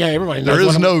not. Yeah, everybody knows. There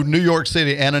is no New York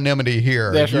City anonymity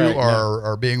here. That's you right.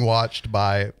 are being watched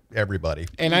by everybody.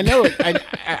 And I know it.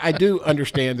 I do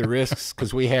understand the risks,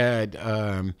 because we had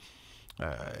a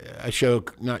show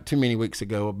not too many weeks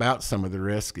ago about some of the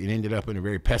risks. It ended up in a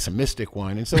very pessimistic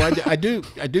one, and so I do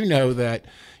know that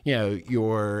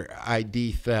your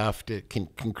ID theft, it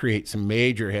can create some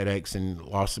major headaches and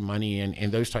loss of money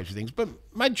and those types of things. But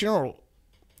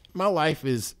my life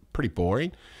is pretty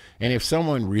boring, and if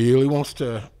someone really wants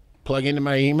to plug into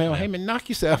my email, hey man, knock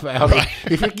yourself out. Right.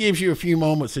 If it gives you a few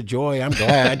moments of joy, I'm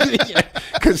glad,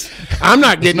 because I'm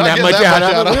not getting that much out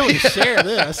of it. Really share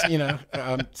this,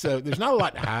 So there's not a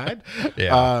lot to hide.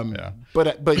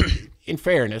 But in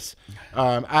fairness,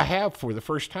 I have for the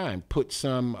first time put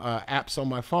some apps on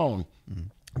my phone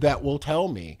that will tell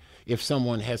me if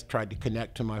someone has tried to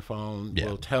connect to my phone.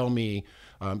 Will tell me.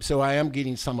 So I am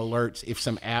getting some alerts if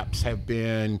some apps have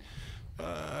been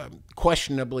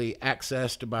questionably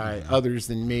accessed by others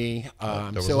than me.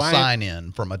 There was a sign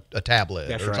in from a tablet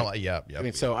or right. something. Yeah.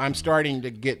 And so I'm starting to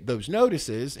get those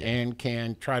notices and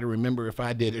can try to remember if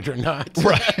I did it or not.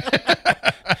 Right.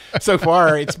 So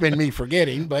far, it's been me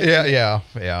forgetting, but Yeah.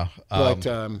 But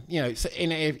you know,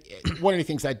 one of the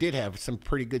things I did have some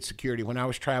pretty good security when I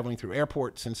was traveling through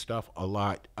airports and stuff a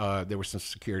lot. There was some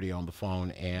security on the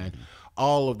phone, and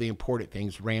all of the important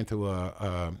things ran through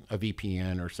a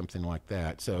VPN or something like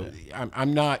that. So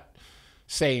I'm not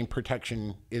saying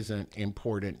protection isn't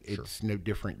important. It's no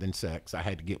different than sex. I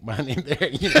had to get mine in there.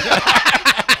 You know?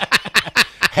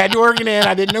 Had to work it in.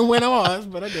 I didn't know when I was,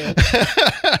 but I did.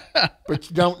 But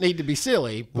you don't need to be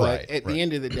silly. But at the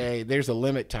end of the day, there's a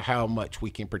limit to how much we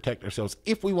can protect ourselves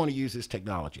if we want to use this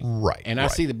technology. Right. And I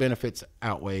see the benefits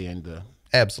outweighing the.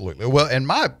 Absolutely. Well, and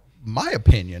my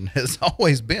opinion has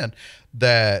always been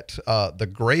that the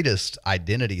greatest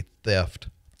identity theft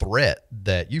threat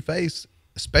that you face,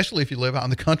 especially if you live out in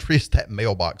the country, is that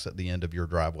mailbox at the end of your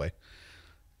driveway.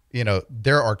 You know,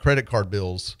 there are credit card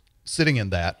bills sitting in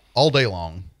that all day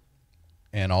long,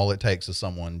 and all it takes is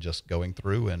someone just going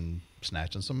through and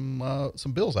snatching some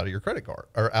bills out of your credit card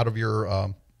or out of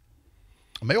your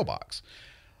mailbox.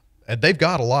 And they've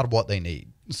got a lot of what they need.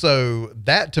 So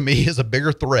that to me is a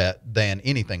bigger threat than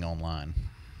anything online.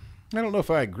 I don't know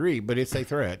if I agree, but it's a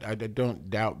threat. I don't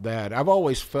doubt that. I've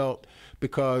always felt,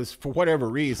 because for whatever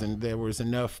reason, there was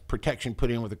enough protection put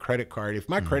in with a credit card. If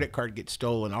my credit card gets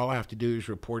stolen, all I have to do is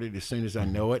report it as soon as I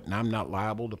know it, and I'm not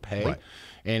liable to pay. Right.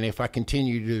 And if I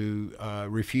continue to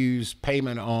refuse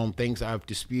payment on things I've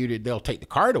disputed, they'll take the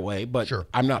card away, but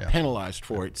I'm not penalized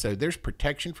for it. So there's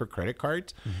protection for credit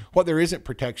cards. What there isn't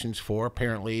protections for,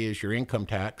 apparently, is your income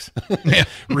tax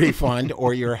refund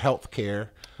or your health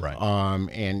care. Right.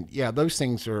 And yeah, those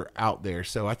things are out there.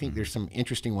 So I think there's some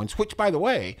interesting ones, which, by the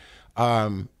way,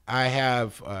 I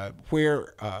have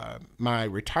where my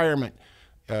retirement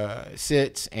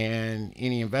sits and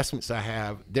any investments I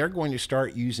have, they're going to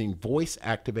start using voice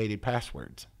activated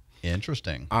passwords.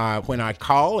 Interesting. When I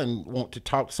call and want to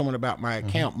talk to someone about my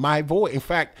account, my voice, in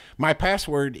fact, my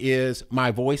password is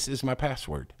my voice is my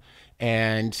password.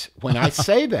 And when I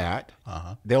say that,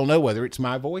 they'll know whether it's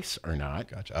my voice or not.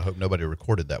 Gotcha. I hope nobody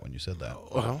recorded that when you said that.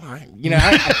 Well,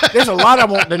 there's a lot I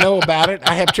want to know about it.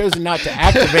 I have chosen not to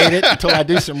activate it until I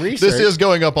do some research. This is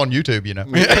going up on YouTube, you know.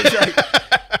 That's right.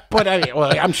 But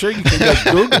I'm sure you can just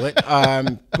Google it.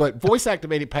 But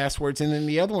voice-activated passwords, and then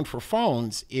the other one for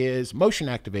phones is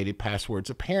motion-activated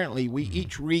passwords. Apparently, we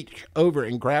each reach over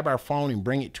and grab our phone and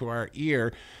bring it to our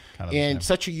ear in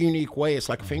such a unique way. It's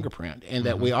like a fingerprint, and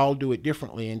that we all do it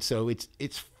differently. And so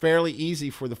it's fairly easy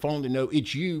for the phone to know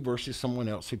it's you versus someone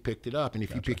else who picked it up. And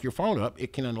if you pick your phone up,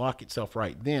 it can unlock itself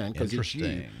right then because it's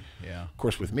you. Yeah. Of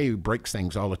course, with me, who breaks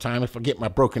things all the time, if I get my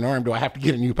broken arm, do I have to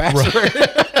get a new password?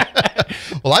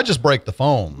 Well, I just break the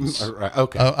phones.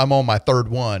 Okay. I'm on my third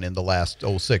one in the last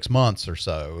 6 months or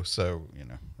so. So, you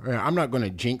know. I'm not going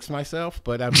to jinx myself,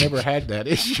 but I've never had that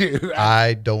issue.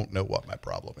 I don't know what my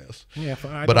problem is. Yeah,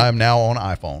 but I'm now on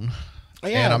iPhone,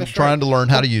 and I'm trying to learn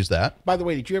how to use that. By the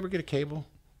way, did you ever get a cable?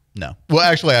 No. Well,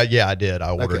 actually, I did.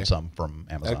 I ordered some from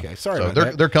Amazon. Okay, sorry so about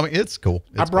that. They're coming. It's cool.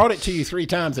 I brought it to you 3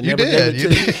 times and never gave it to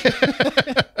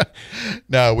you.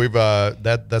 No, we've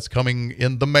that's coming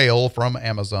in the mail from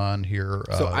Amazon here.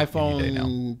 So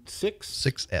iPhone 6?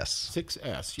 6S.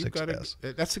 6S. You've 6S.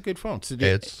 got that's a good phone. So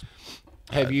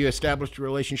have you established a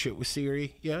relationship with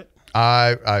Siri yet?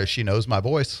 She knows my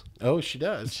voice. Oh, she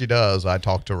does. She does. I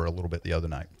talked to her a little bit the other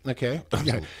night. Okay.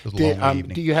 It was a long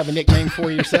evening. Do you have a nickname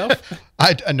for yourself?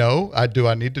 No. Do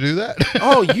I need to do that?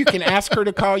 Oh, you can ask her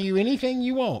to call you anything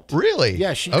you want. Really?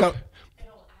 Yeah. It'll add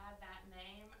that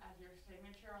name as your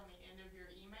signature on the end of your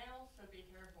email, so be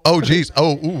careful. Oh, geez.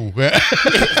 Oh, ooh.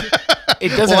 It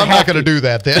doesn't. Well, I'm not going to do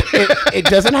that then. It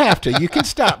doesn't have to. You can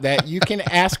stop that. You can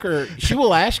ask her. She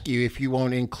will ask you if you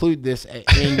want to include this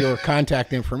in your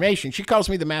contact information. She calls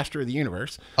me the master of the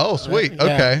universe. Oh, sweet.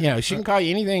 Okay. Yeah. She can call you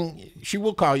anything. She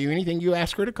will call you anything you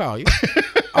ask her to call you.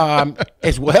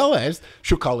 As well as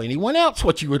she'll call anyone else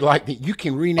what you would like. That you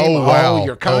can rename all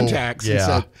your contacts. Yeah.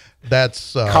 And so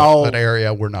that's an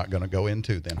area we're not going to go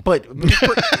into then. But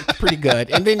it's pretty good.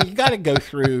 And then you got to go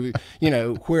through,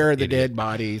 where are the dead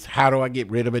bodies? How do I get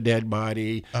rid of a dead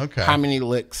body? Okay. How many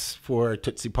licks for a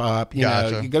Tootsie Pop? You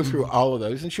Gotcha. You go through all of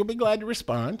those, and she'll be glad to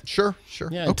respond. Sure.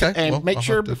 Yeah. Okay. And make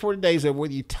sure before the day's over,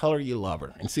 you tell her you love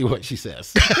her and see what she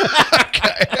says.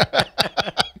 Okay.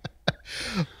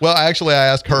 Well, actually, I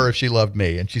asked her if she loved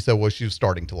me, and she said, well, she was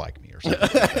starting to like me or something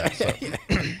like that. So.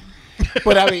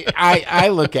 But I mean, I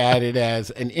look at it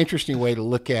as an interesting way to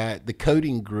look at the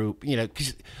coding group, you know,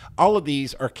 because all of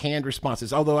these are canned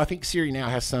responses. Although I think Siri now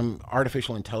has some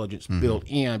artificial intelligence built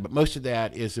in, but most of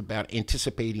that is about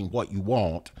anticipating what you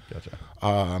want. Gotcha.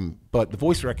 But the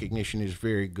voice recognition is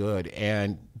very good.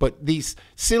 But these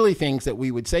silly things that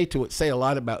we would say to it say a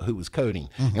lot about who was coding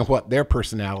and what their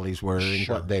personalities were and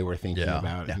what they were thinking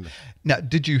about. Yeah. Now,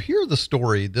 did you hear the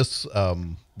story? This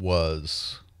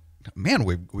was... Man,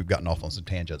 we've gotten off on some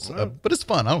tangents, but it's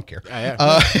fun. I don't care.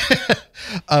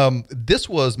 This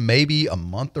was maybe a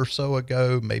month or so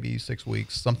ago, maybe 6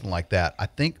 weeks, something like that. I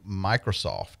think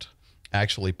Microsoft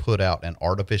actually put out an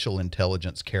artificial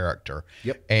intelligence character,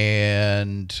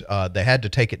 and they had to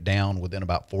take it down within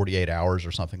about 48 hours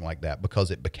or something like that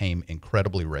because it became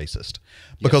incredibly racist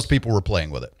because people were playing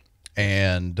with it.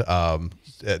 And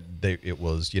it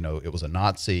was, you know, it was a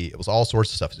Nazi. It was all sorts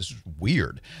of stuff. It's just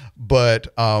weird, but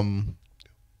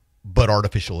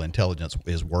artificial intelligence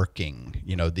is working.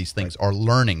 You know, these things are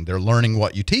learning. They're learning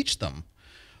what you teach them.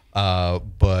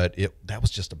 But that was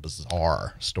just a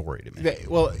bizarre story to me.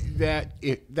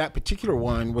 That particular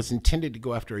one was intended to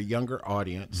go after a younger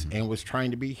audience and was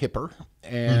trying to be hipper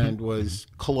and was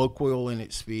colloquial in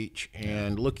its speech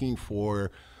and looking for.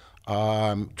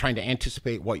 Trying to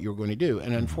anticipate what you're going to do.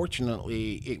 And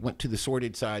unfortunately, it went to the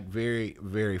sordid side very,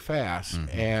 very fast.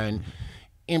 And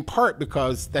in part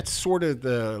because that's sort of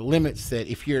the limits that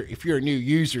if you're a new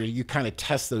user, you kind of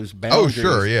test those boundaries. Oh,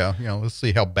 sure, yeah. You know, let's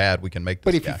see how bad we can make this.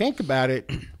 But if you think about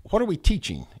it, what are we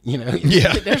teaching? You know,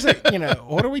 yeah.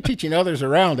 What are we teaching others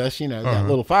around us? You know, that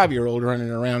little 5-year-old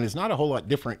running around is not a whole lot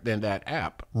different than that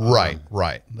app. Right.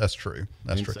 That's true.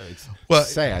 That's true. So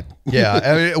it's sad. Yeah.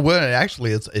 I mean, well,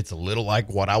 actually, it's a little like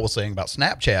what I was saying about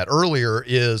Snapchat earlier.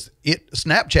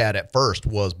 Snapchat at first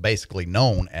was basically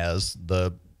known as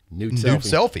the nude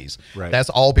selfies. Right. That's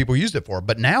all people used it for.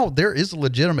 But now there is a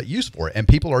legitimate use for it, and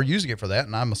people are using it for that.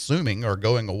 And I'm assuming are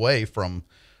going away from.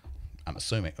 I'm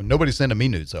assuming nobody's sending me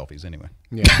nude selfies anyway.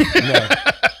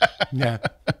 Yeah.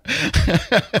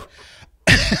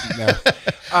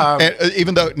 And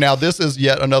even though now this is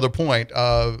yet another point.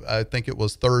 I think it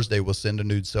was Thursday was Send a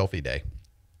Nude Selfie Day.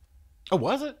 Oh,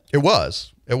 was it? It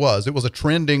was. It was a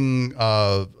trending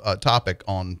topic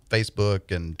on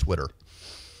Facebook and Twitter.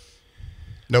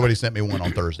 Nobody sent me one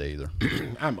on Thursday either.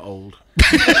 I'm old.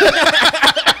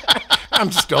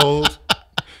 I'm just old.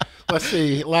 Let's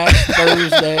see. Last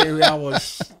Thursday, I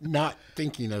was not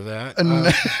thinking of that.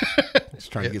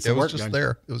 Just trying to get some work done.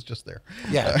 It was just there.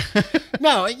 Yeah.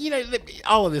 No, you know,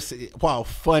 all of this, while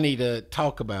funny to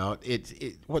talk about,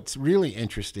 what's really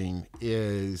interesting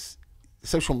is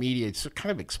social media. It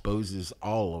kind of exposes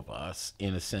all of us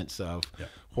in a sense of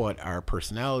what our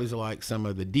personalities are like, some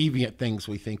of the deviant things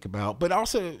we think about, but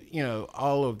also, you know,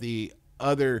 all of the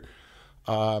other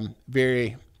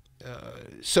very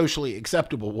socially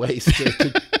acceptable ways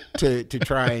to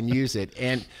try and use it.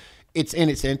 And it's in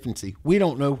its infancy. We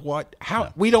don't know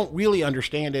we don't really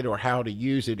understand it or how to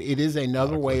use it. It is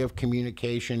another way of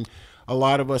communication. A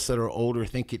lot of us that are older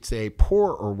think it's a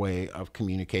poorer way of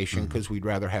communication because we'd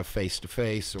rather have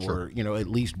face-to-face or, you know, at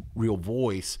least real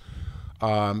voice.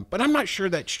 But I'm not sure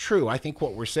that's true. I think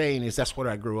what we're saying is that's what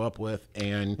I grew up with,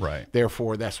 and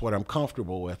therefore that's what I'm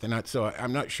comfortable with. And so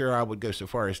I'm not sure I would go so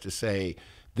far as to say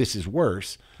this is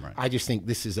worse. I just think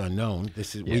this is unknown.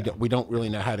 This is we don't really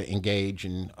know how to engage.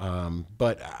 And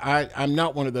but I'm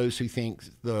not one of those who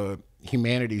thinks the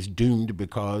humanity's doomed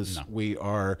because we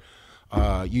are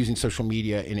using social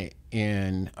media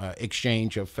in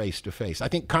exchange of face-to-face. I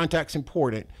think contact's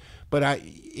important. But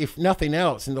if nothing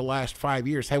else, in the last 5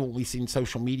 years, haven't we seen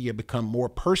social media become more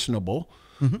personable,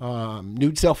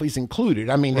 nude selfies included?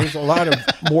 I mean, there's a lot of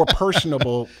more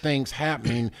personable things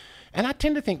happening. And I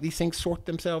tend to think these things sort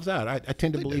themselves out. I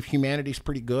tend to believe humanity's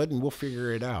pretty good, and we'll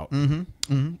figure it out.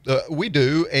 We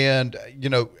do. And, you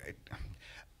know,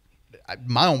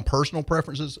 my own personal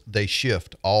preferences, they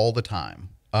shift all the time.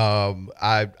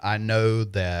 I know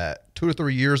that 2 or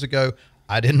 3 years ago,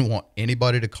 I didn't want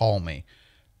anybody to call me.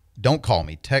 Don't call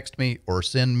me, text me, or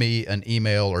send me an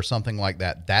email or something like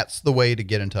that. That's the way to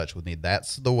get in touch with me.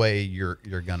 That's the way you're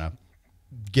going to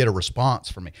get a response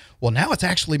from me. Well, now it's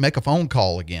actually make a phone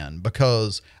call again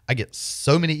because I get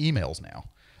so many emails now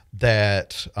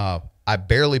that I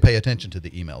barely pay attention to the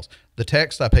emails. The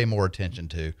text I pay more attention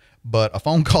to, but a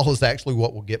phone call is actually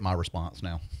what will get my response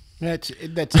now.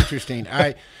 That's interesting.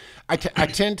 I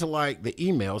tend to like the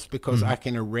emails because I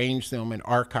can arrange them and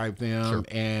archive them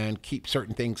and keep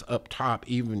certain things up top,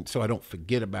 even so I don't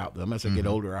forget about them. As I get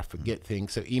older, I forget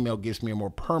things. So email gives me a more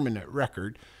permanent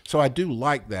record. So I do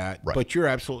like that. Right. But you're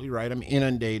absolutely right. I'm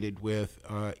inundated with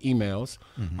emails.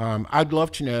 I'd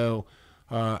love to know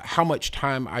how much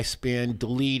time I spend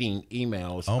deleting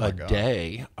emails a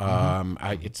day.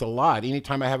 It's a lot.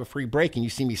 Anytime I have a free break and you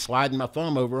see me sliding my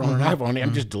thumb over on an iPhone,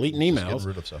 I'm just deleting emails. Just getting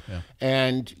rid of stuff, yeah.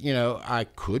 And, I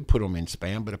could put them in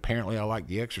spam, but apparently I like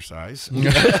the exercise. I'm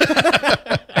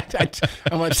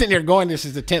sitting there going, this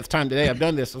is the 10th time today I've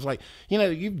done this. I was like,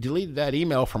 you've deleted that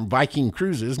email from Viking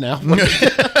Cruises now for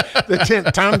the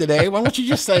 10th time today. Why don't you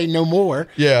just say no more?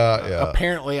 Yeah.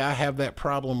 Apparently I have that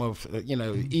problem of,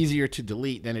 easier to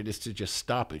delete than it is to just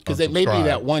stop it. Because it may be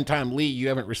that one time, Lee, you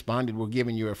haven't responded. We're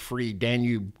giving you a free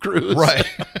Danube cruise. Right.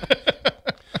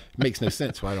 Makes no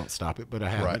sense why I don't stop it, but I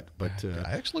haven't. Right. But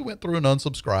I actually went through and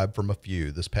unsubscribed from a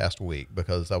few this past week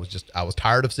because I was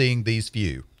tired of seeing these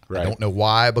few. Right. I don't know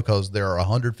why, because there are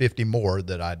 150 more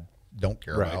that I don't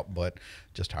care about, but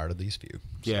just tired of these few.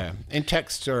 So. Yeah, and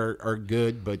texts are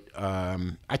good, but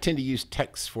I tend to use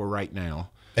texts for right now.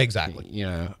 Exactly.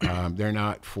 They're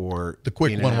not for the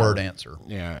quick one-word answer.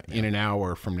 Yeah, in an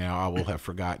hour from now, I will have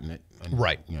forgotten it. And,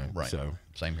 right. So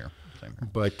same here.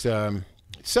 But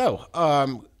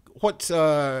what's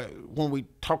when we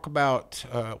talk about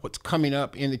what's coming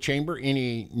up in the chamber?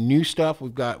 Any new stuff?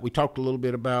 We talked a little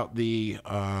bit about the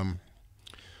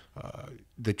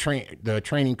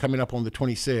training coming up on the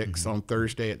 26th on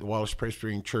Thursday at the Wallace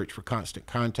Presbyterian Church for Constant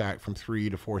Contact from 3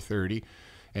 to 4:30.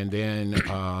 And then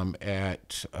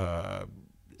at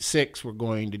 6, we're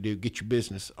going to do Get Your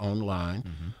Business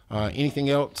Online. Anything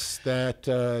else that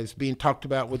is being talked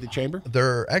about with the chamber?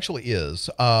 There actually is.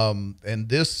 And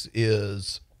this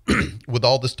is, with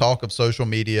all this talk of social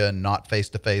media and not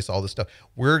face-to-face, all this stuff,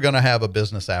 we're going to have a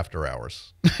business after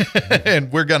hours.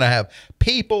 And we're going to have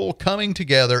people coming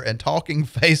together and talking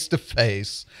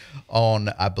face-to-face on,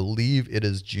 I believe it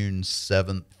is June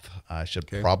 7th. I should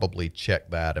probably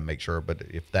check that and make sure, but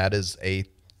if that is a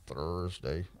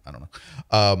Thursday, I don't know,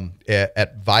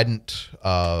 at Vidant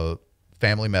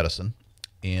Family Medicine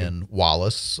in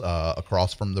Wallace,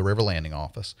 across from the River Landing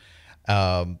office,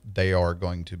 they are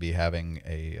going to be having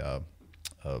an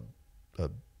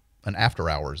after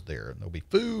hours there. There'll be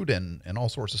food and all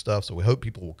sorts of stuff, so we hope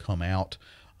people will come out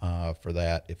for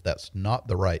that. If that's not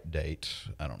the right date,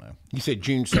 I don't know. You said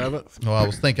June 7th? Well, I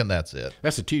was thinking that's it.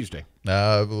 That's a Tuesday.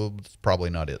 Well, it's probably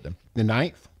not it then. The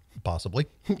 9th? Possibly.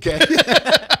 Okay.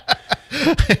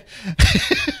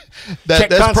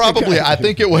 That's probably, I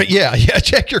think it would. Yeah.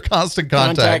 Check your constant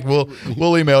contact.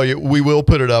 We'll email you. We will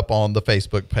put it up on the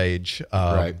Facebook page,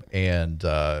 and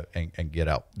get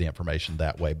out the information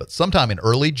that way. But sometime in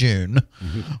early June,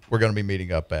 we're going to be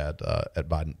meeting up at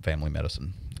Biden Family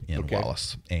Medicine in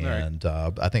Wallace, and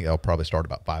I think it'll probably start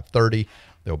about 5:30.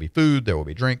 There will be food, there will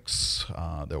be drinks,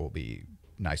 there will be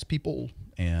nice people,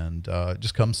 and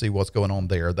just come see what's going on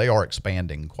there. They are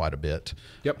expanding quite a bit.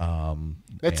 Yep.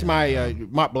 That's my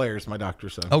Mott Blair is my doctor.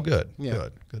 So good.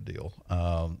 Good deal.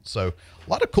 So a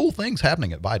lot of cool things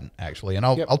happening at Biden, actually, and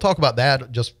I'll talk about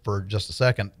that for just a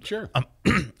second. Sure.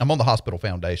 I'm on the hospital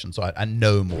foundation, so I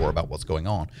know more about what's going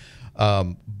on.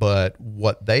 But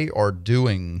what they are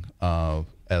doing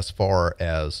as far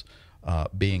as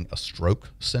being a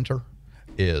stroke center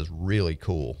is really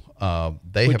cool.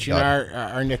 Which in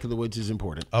our neck of the woods is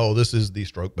important. Oh, this is the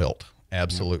stroke belt.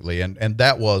 Absolutely. And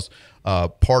that was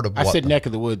part of what... I said neck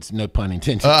of the woods, no pun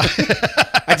intended.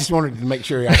 I just wanted to make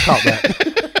sure I caught that.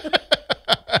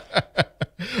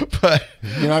 But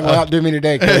you're not going to outdo me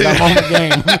today because I'm on the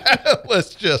game.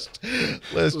 let's just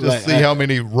see how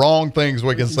many wrong things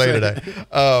we can say today.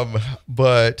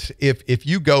 But if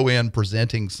you go in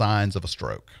presenting signs of a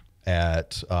stroke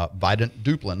at Vidant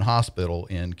Duplin Hospital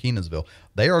in Kenansville,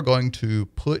 they are going to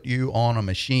put you on a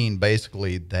machine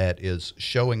basically that is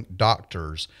showing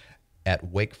doctors at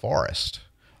Wake Forest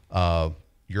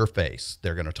your face.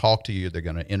 They're going to talk to you. They're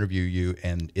going to interview you.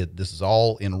 And this is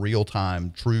all in real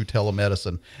time, true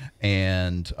telemedicine.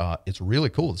 And it's really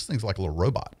cool. This thing's like a little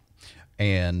robot.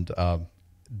 And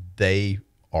they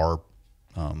are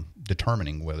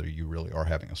determining whether you really are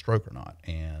having a stroke or not.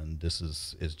 And this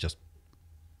is just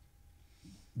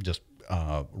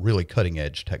really cutting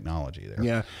edge technology there.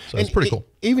 Yeah. So it's pretty cool.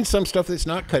 Even some stuff that's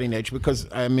not cutting edge, because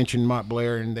I mentioned Mott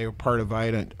Blair and they were part of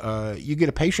Vidant. You get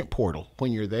a patient portal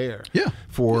when you're there. Yeah.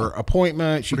 For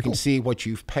appointments, you can see what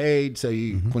you've paid. So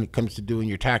when it comes to doing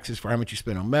your taxes for how much you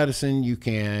spend on medicine, you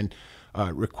can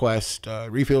request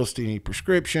refills to any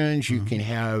prescriptions. You can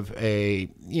have a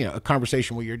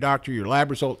conversation with your doctor. Your lab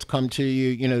results come to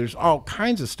you. There's all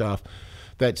kinds of stuff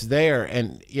that's there.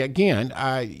 And again,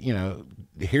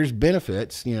 here's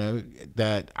benefits,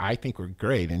 that I think are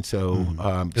great. And so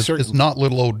it's not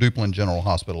little old Duplin General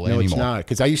Hospital anymore. No, it's not,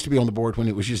 because I used to be on the board when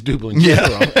it was just Duplin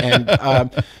General.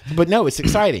 And but no, it's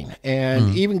exciting.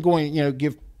 And even going,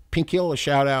 give Pink Hill a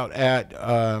shout out at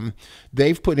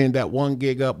they've put in that 1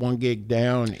 gig up, 1 gig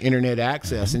down internet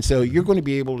access. And so you're going to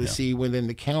be able to see within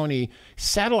the county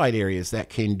satellite areas that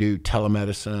can do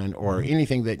telemedicine or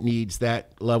anything that needs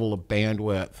that level of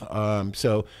bandwidth.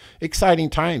 So exciting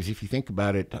times, if you think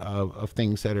about it, of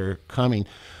things that are coming.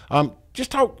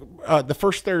 Just talk the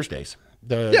first Thursdays,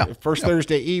 first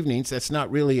Thursday evenings. That's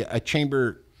not really a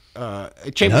chamber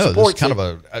support. This is kind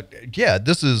of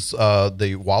this is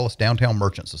the Wallace Downtown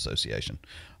Merchants Association,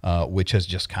 which has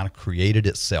just kind of created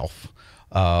itself.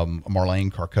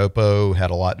 Marlene Carcopo had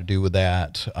a lot to do with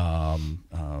that.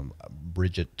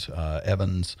 Bridget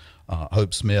Evans,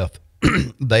 Hope Smith,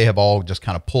 they have all just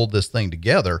kind of pulled this thing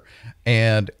together,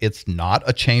 and it's not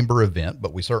a chamber event,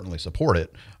 but we certainly support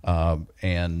it.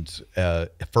 And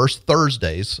first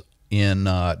Thursdays in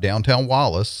downtown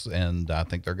Wallace, and I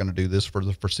think they're going to do this for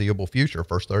the foreseeable future,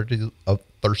 first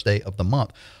Thursday of the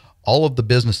month. All of the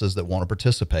businesses that want to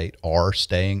participate are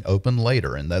staying open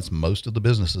later, and that's most of the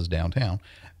businesses downtown.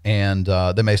 And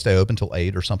they may stay open till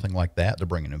 8 or something like that. They're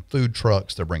bringing in food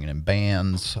trucks. They're bringing in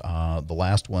bands. The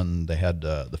last one, they had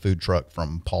the food truck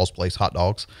from Paul's Place Hot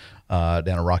Dogs down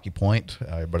at Rocky Point.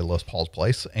 Everybody loves Paul's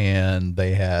Place. And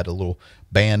they had a little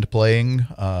band playing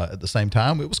at the same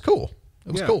time. It was cool.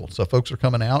 It was cool. So folks are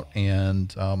coming out,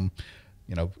 and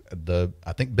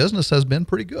I think business has been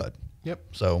pretty good. Yep.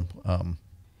 So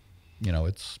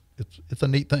it's a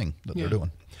neat thing that they're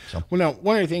doing. So. Well, now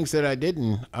one of the things that I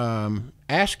didn't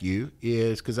ask you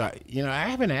is, because I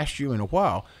haven't asked you in a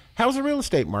while, how's the real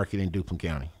estate market in Duplin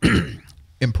County?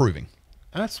 Improving.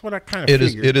 That's what I kind of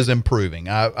figured. It is improving.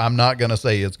 I'm not going to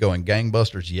say it's going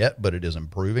gangbusters yet, but it is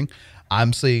improving.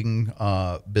 I'm seeing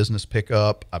business pick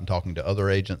up. I'm talking to other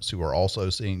agents who are also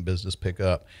seeing business pick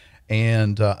up.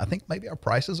 And I think maybe our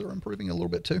prices are improving a little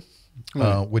bit too,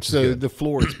 which is good. The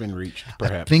floor has been reached,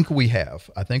 perhaps. I think we have.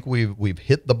 I think we've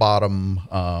hit the bottom.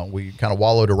 We kind of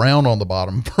wallowed around on the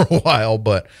bottom for a while,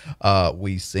 but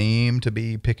we seem to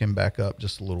be picking back up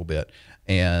just a little bit.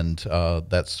 And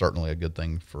that's certainly a good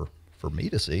thing for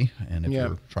me to see, and if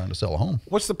you're trying to sell a home.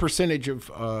 What's the percentage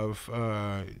of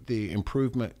the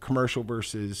improvement, commercial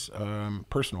versus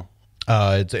personal?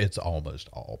 It's almost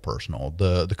all personal.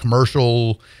 The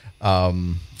commercial,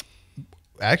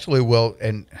 actually, well,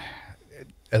 and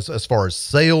as far as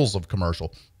sales of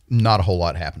commercial, not a whole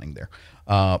lot happening there.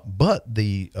 But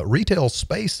the retail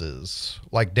spaces,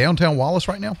 like downtown Wallace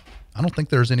right now, I don't think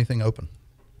there's anything open.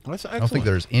 That's excellent. I don't think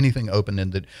there's anything open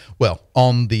in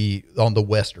on the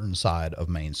western side of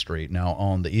Main Street. Now,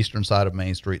 on the eastern side of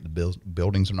Main Street, the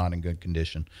buildings are not in good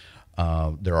condition.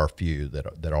 There are a few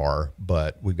that are,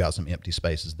 but we've got some empty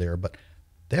spaces there. But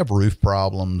they have roof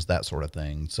problems, that sort of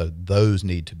thing. So those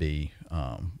need to be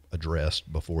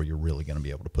addressed before you're really going to be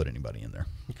able to put anybody in there.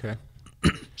 Okay.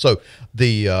 So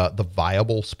the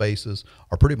viable spaces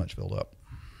are pretty much filled up.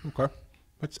 Okay.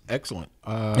 That's excellent.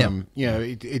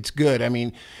 It's good. I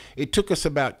mean, it took us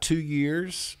about 2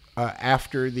 years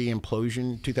after the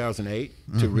implosion,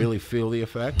 2008, to really feel the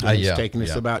effect. And it's taken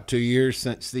us about 2 years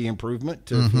since the improvement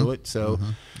to feel it. So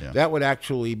that would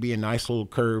actually be a nice little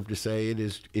curve to say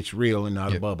it's real and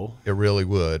not a bubble. It really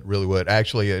would.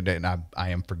 Actually, and I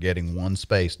am forgetting one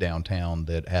space downtown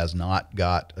that has not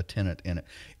got a tenant in it.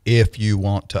 If you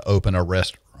want to open a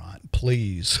restaurant,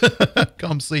 please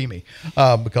come see me,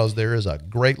 because there is a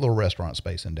great little restaurant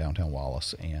space in downtown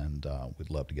Wallace, and we'd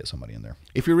love to get somebody in there.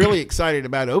 If you're really excited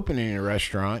about opening a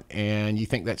restaurant and you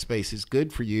think that space is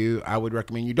good for you, I would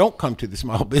recommend you don't come to the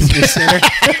Small Business Center,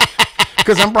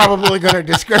 because I'm probably going to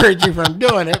discourage you from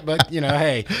doing it. But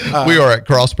hey, we are at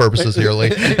cross purposes here,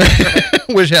 Lee,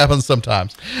 which happens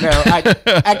sometimes. No, I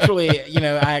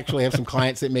actually have some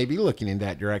clients that may be looking in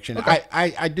that direction. Okay.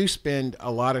 I do spend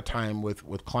a lot of time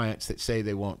with clients that say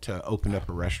they want to open up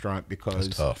a restaurant, because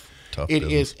it's tough. It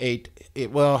is the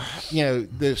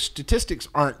statistics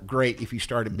aren't great if you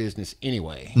start a business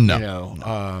anyway.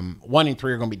 No. 1 in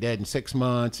 3 are going to be dead in 6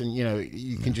 months, and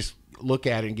you can just look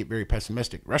at it and get very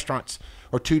pessimistic. Restaurants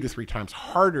are 2 to 3 times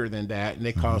harder than that, and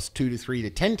they cost 2 to 3 to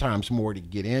 10 times more to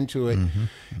get into it.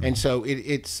 And so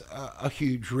it's a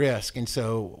huge risk. And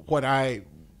so what I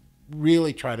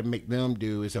really try to make them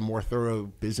do is a more thorough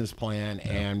business plan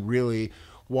and really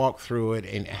walk through it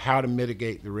and how to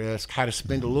mitigate the risk, how to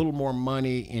spend a little more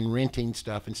money in renting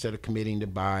stuff instead of committing to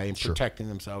buy and protecting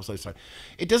themselves.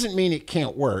 It doesn't mean it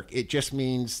can't work. It just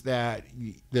means that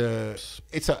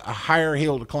it's a higher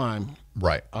hill to climb.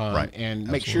 Right. And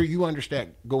make sure you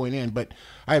understand going in. But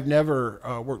I've never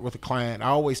worked with a client. I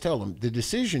always tell them the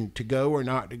decision to go or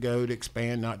not to go, to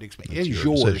expand, not to expand, it is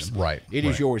yours. Decision. Right. It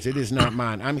is yours. It is not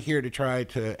mine. I'm here to try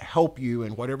to help you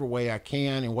in whatever way I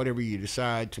can and whatever you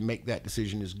decide to make that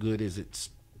decision as good as it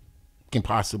can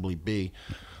possibly be.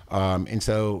 And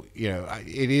so,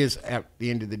 it is at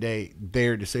the end of the day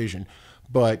their decision.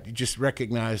 But just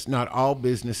recognize not all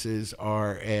businesses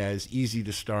are as easy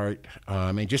to start.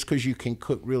 And just because you can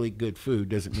cook really good food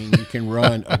doesn't mean you can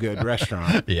run a good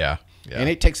restaurant. Yeah. And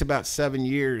it takes about 7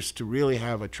 years to really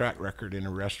have a track record in a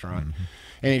restaurant.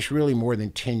 And it's really more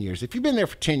than 10 years. If you've been there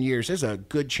for 10 years, there's a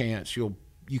good chance you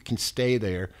can stay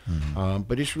there.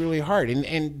 But it's really hard.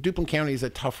 And Duplin County is a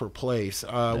tougher place.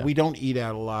 We don't eat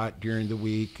out a lot during the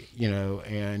week,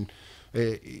 and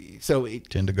so it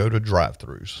tend to go to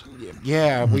drive-throughs.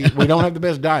 Yeah, we don't have the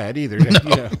best diet either.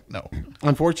 No.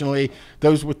 Unfortunately,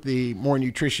 those with the more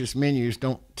nutritious menus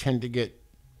don't tend to get,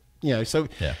 so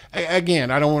again,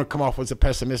 I don't want to come off as a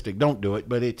pessimistic. Don't do it,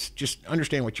 but it's just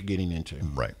understand what you're getting into.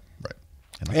 Right.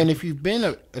 And if you've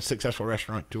been a successful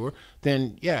restaurateur,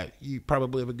 then you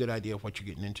probably have a good idea of what you're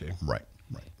getting into. Right.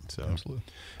 So, absolutely.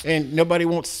 And nobody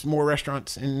wants more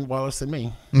restaurants in Wallace than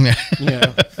me.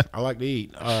 I like to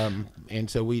eat. And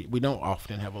so we don't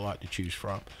often have a lot to choose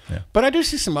from. But I do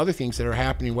see some other things that are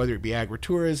happening, whether it be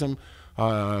agritourism,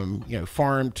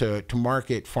 farm to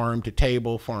market, farm to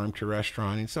table, farm to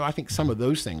restaurant. And so I think some of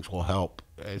those things will help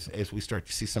as we start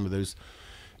to see some of those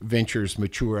ventures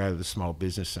mature out of the small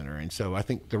business center. And so I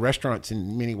think the restaurants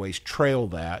in many ways trail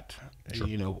that.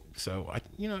 So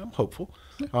I'm hopeful.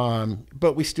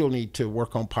 But we still need to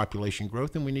work on population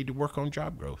growth, and we need to work on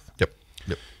job growth. Yep.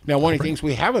 Now, one of the things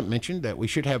we haven't mentioned that we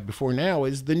should have before now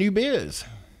is the new biz.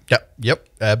 Yep,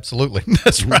 absolutely.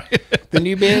 That's right. The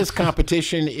new biz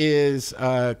competition is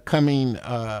coming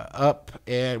up,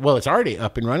 it's already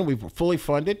up and running. We've fully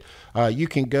funded. You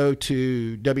can go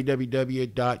to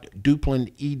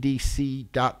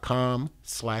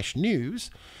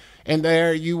www.duplinedc.com/news, and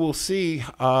there you will see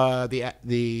the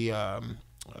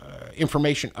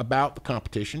information about the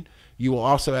competition. You will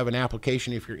also have an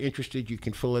application. If you're interested, you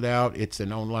can fill it out. It's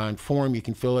an online form. You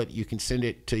can fill it. You can send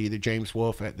it to either James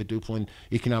Wolf at the Duplin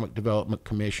Economic Development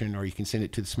Commission, or you can send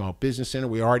it to the Small Business Center.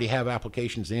 We already have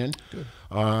applications in. Good.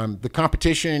 The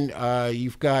competition,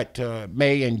 you've got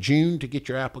May and June to get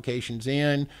your applications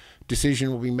in.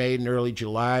 Decision will be made in early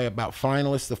July about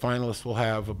finalists. The finalists will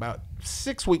have about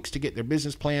 6 weeks to get their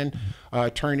business plan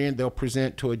turned in. They'll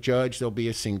present to a judge. There'll be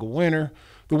a single winner.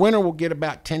 The winner will get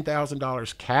about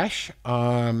 $10,000 cash.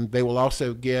 They will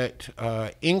also get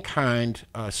in-kind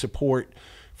support,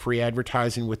 free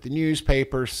advertising with the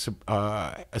newspapers,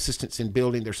 assistance in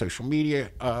building their social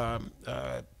media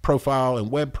profile and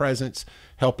web presence,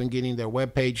 help in getting their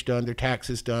web page done, their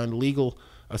taxes done, legal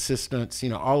assistance,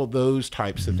 all of those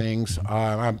types of things.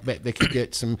 I bet they could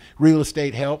get some real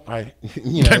estate help. Maybe.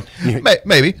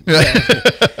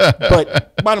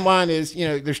 But bottom line is,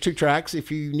 there's 2 tracks.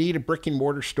 If you need a brick and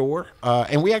mortar store,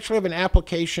 and we actually have an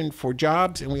application for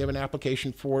jobs, and we have an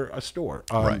application for a store.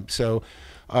 So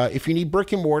if you need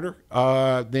brick and mortar,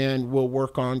 then we'll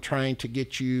work on trying to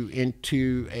get you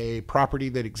into a property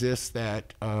that exists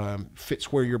that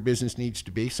fits where your business needs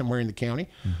to be, somewhere in the county,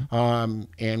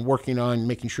 and working on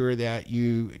making sure that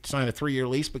you sign a 3-year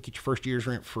lease but get your first year's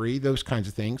rent free, those kinds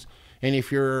of things. And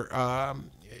if your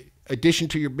addition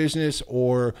to your business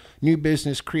or new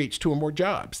business creates 2 or more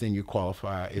jobs, then you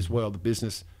qualify as well. The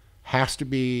business has to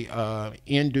be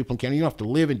in Duplin County. You don't have to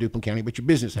live in Duplin County, but your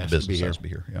business has to be here.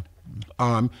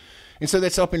 And so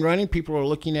that's up and running. People are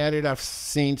looking at it. I've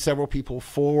seen several people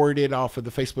forward it off of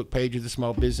the Facebook page of the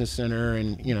Small Business Center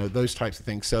and, those types of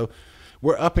things. So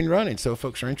we're up and running. So if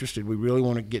folks are interested, we really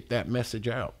want to get that message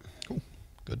out. Cool.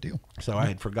 Good deal. So I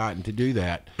had forgotten to do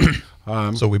that.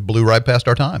 So we blew right past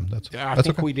our time. I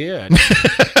think we did.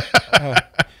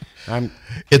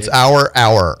 It's our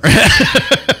hour.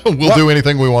 We'll do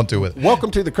anything we want to with. Welcome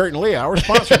to the Kurt and Lee Hour,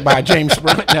 sponsored by James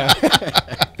Sprunt.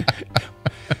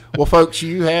 Well, folks,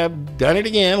 you have done it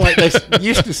again. Like they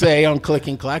used to say on Click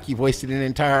and Clack, you've wasted an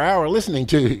entire hour listening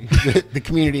to the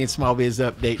Community and Small Biz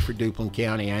Update for Duplin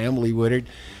County. I am Lee Woodard.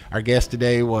 Our guest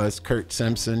today was Kurt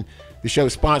Simpson. The show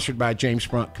is sponsored by James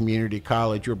Sprunt Community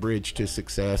College, your bridge to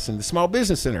success, and the Small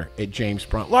Business Center at James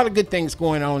Sprunt. A lot of good things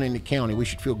going on in the county. We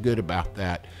should feel good about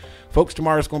that. Folks,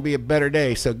 tomorrow's going to be a better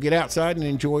day, so get outside and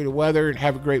enjoy the weather and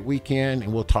have a great weekend,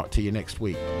 and we'll talk to you next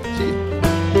week. See you.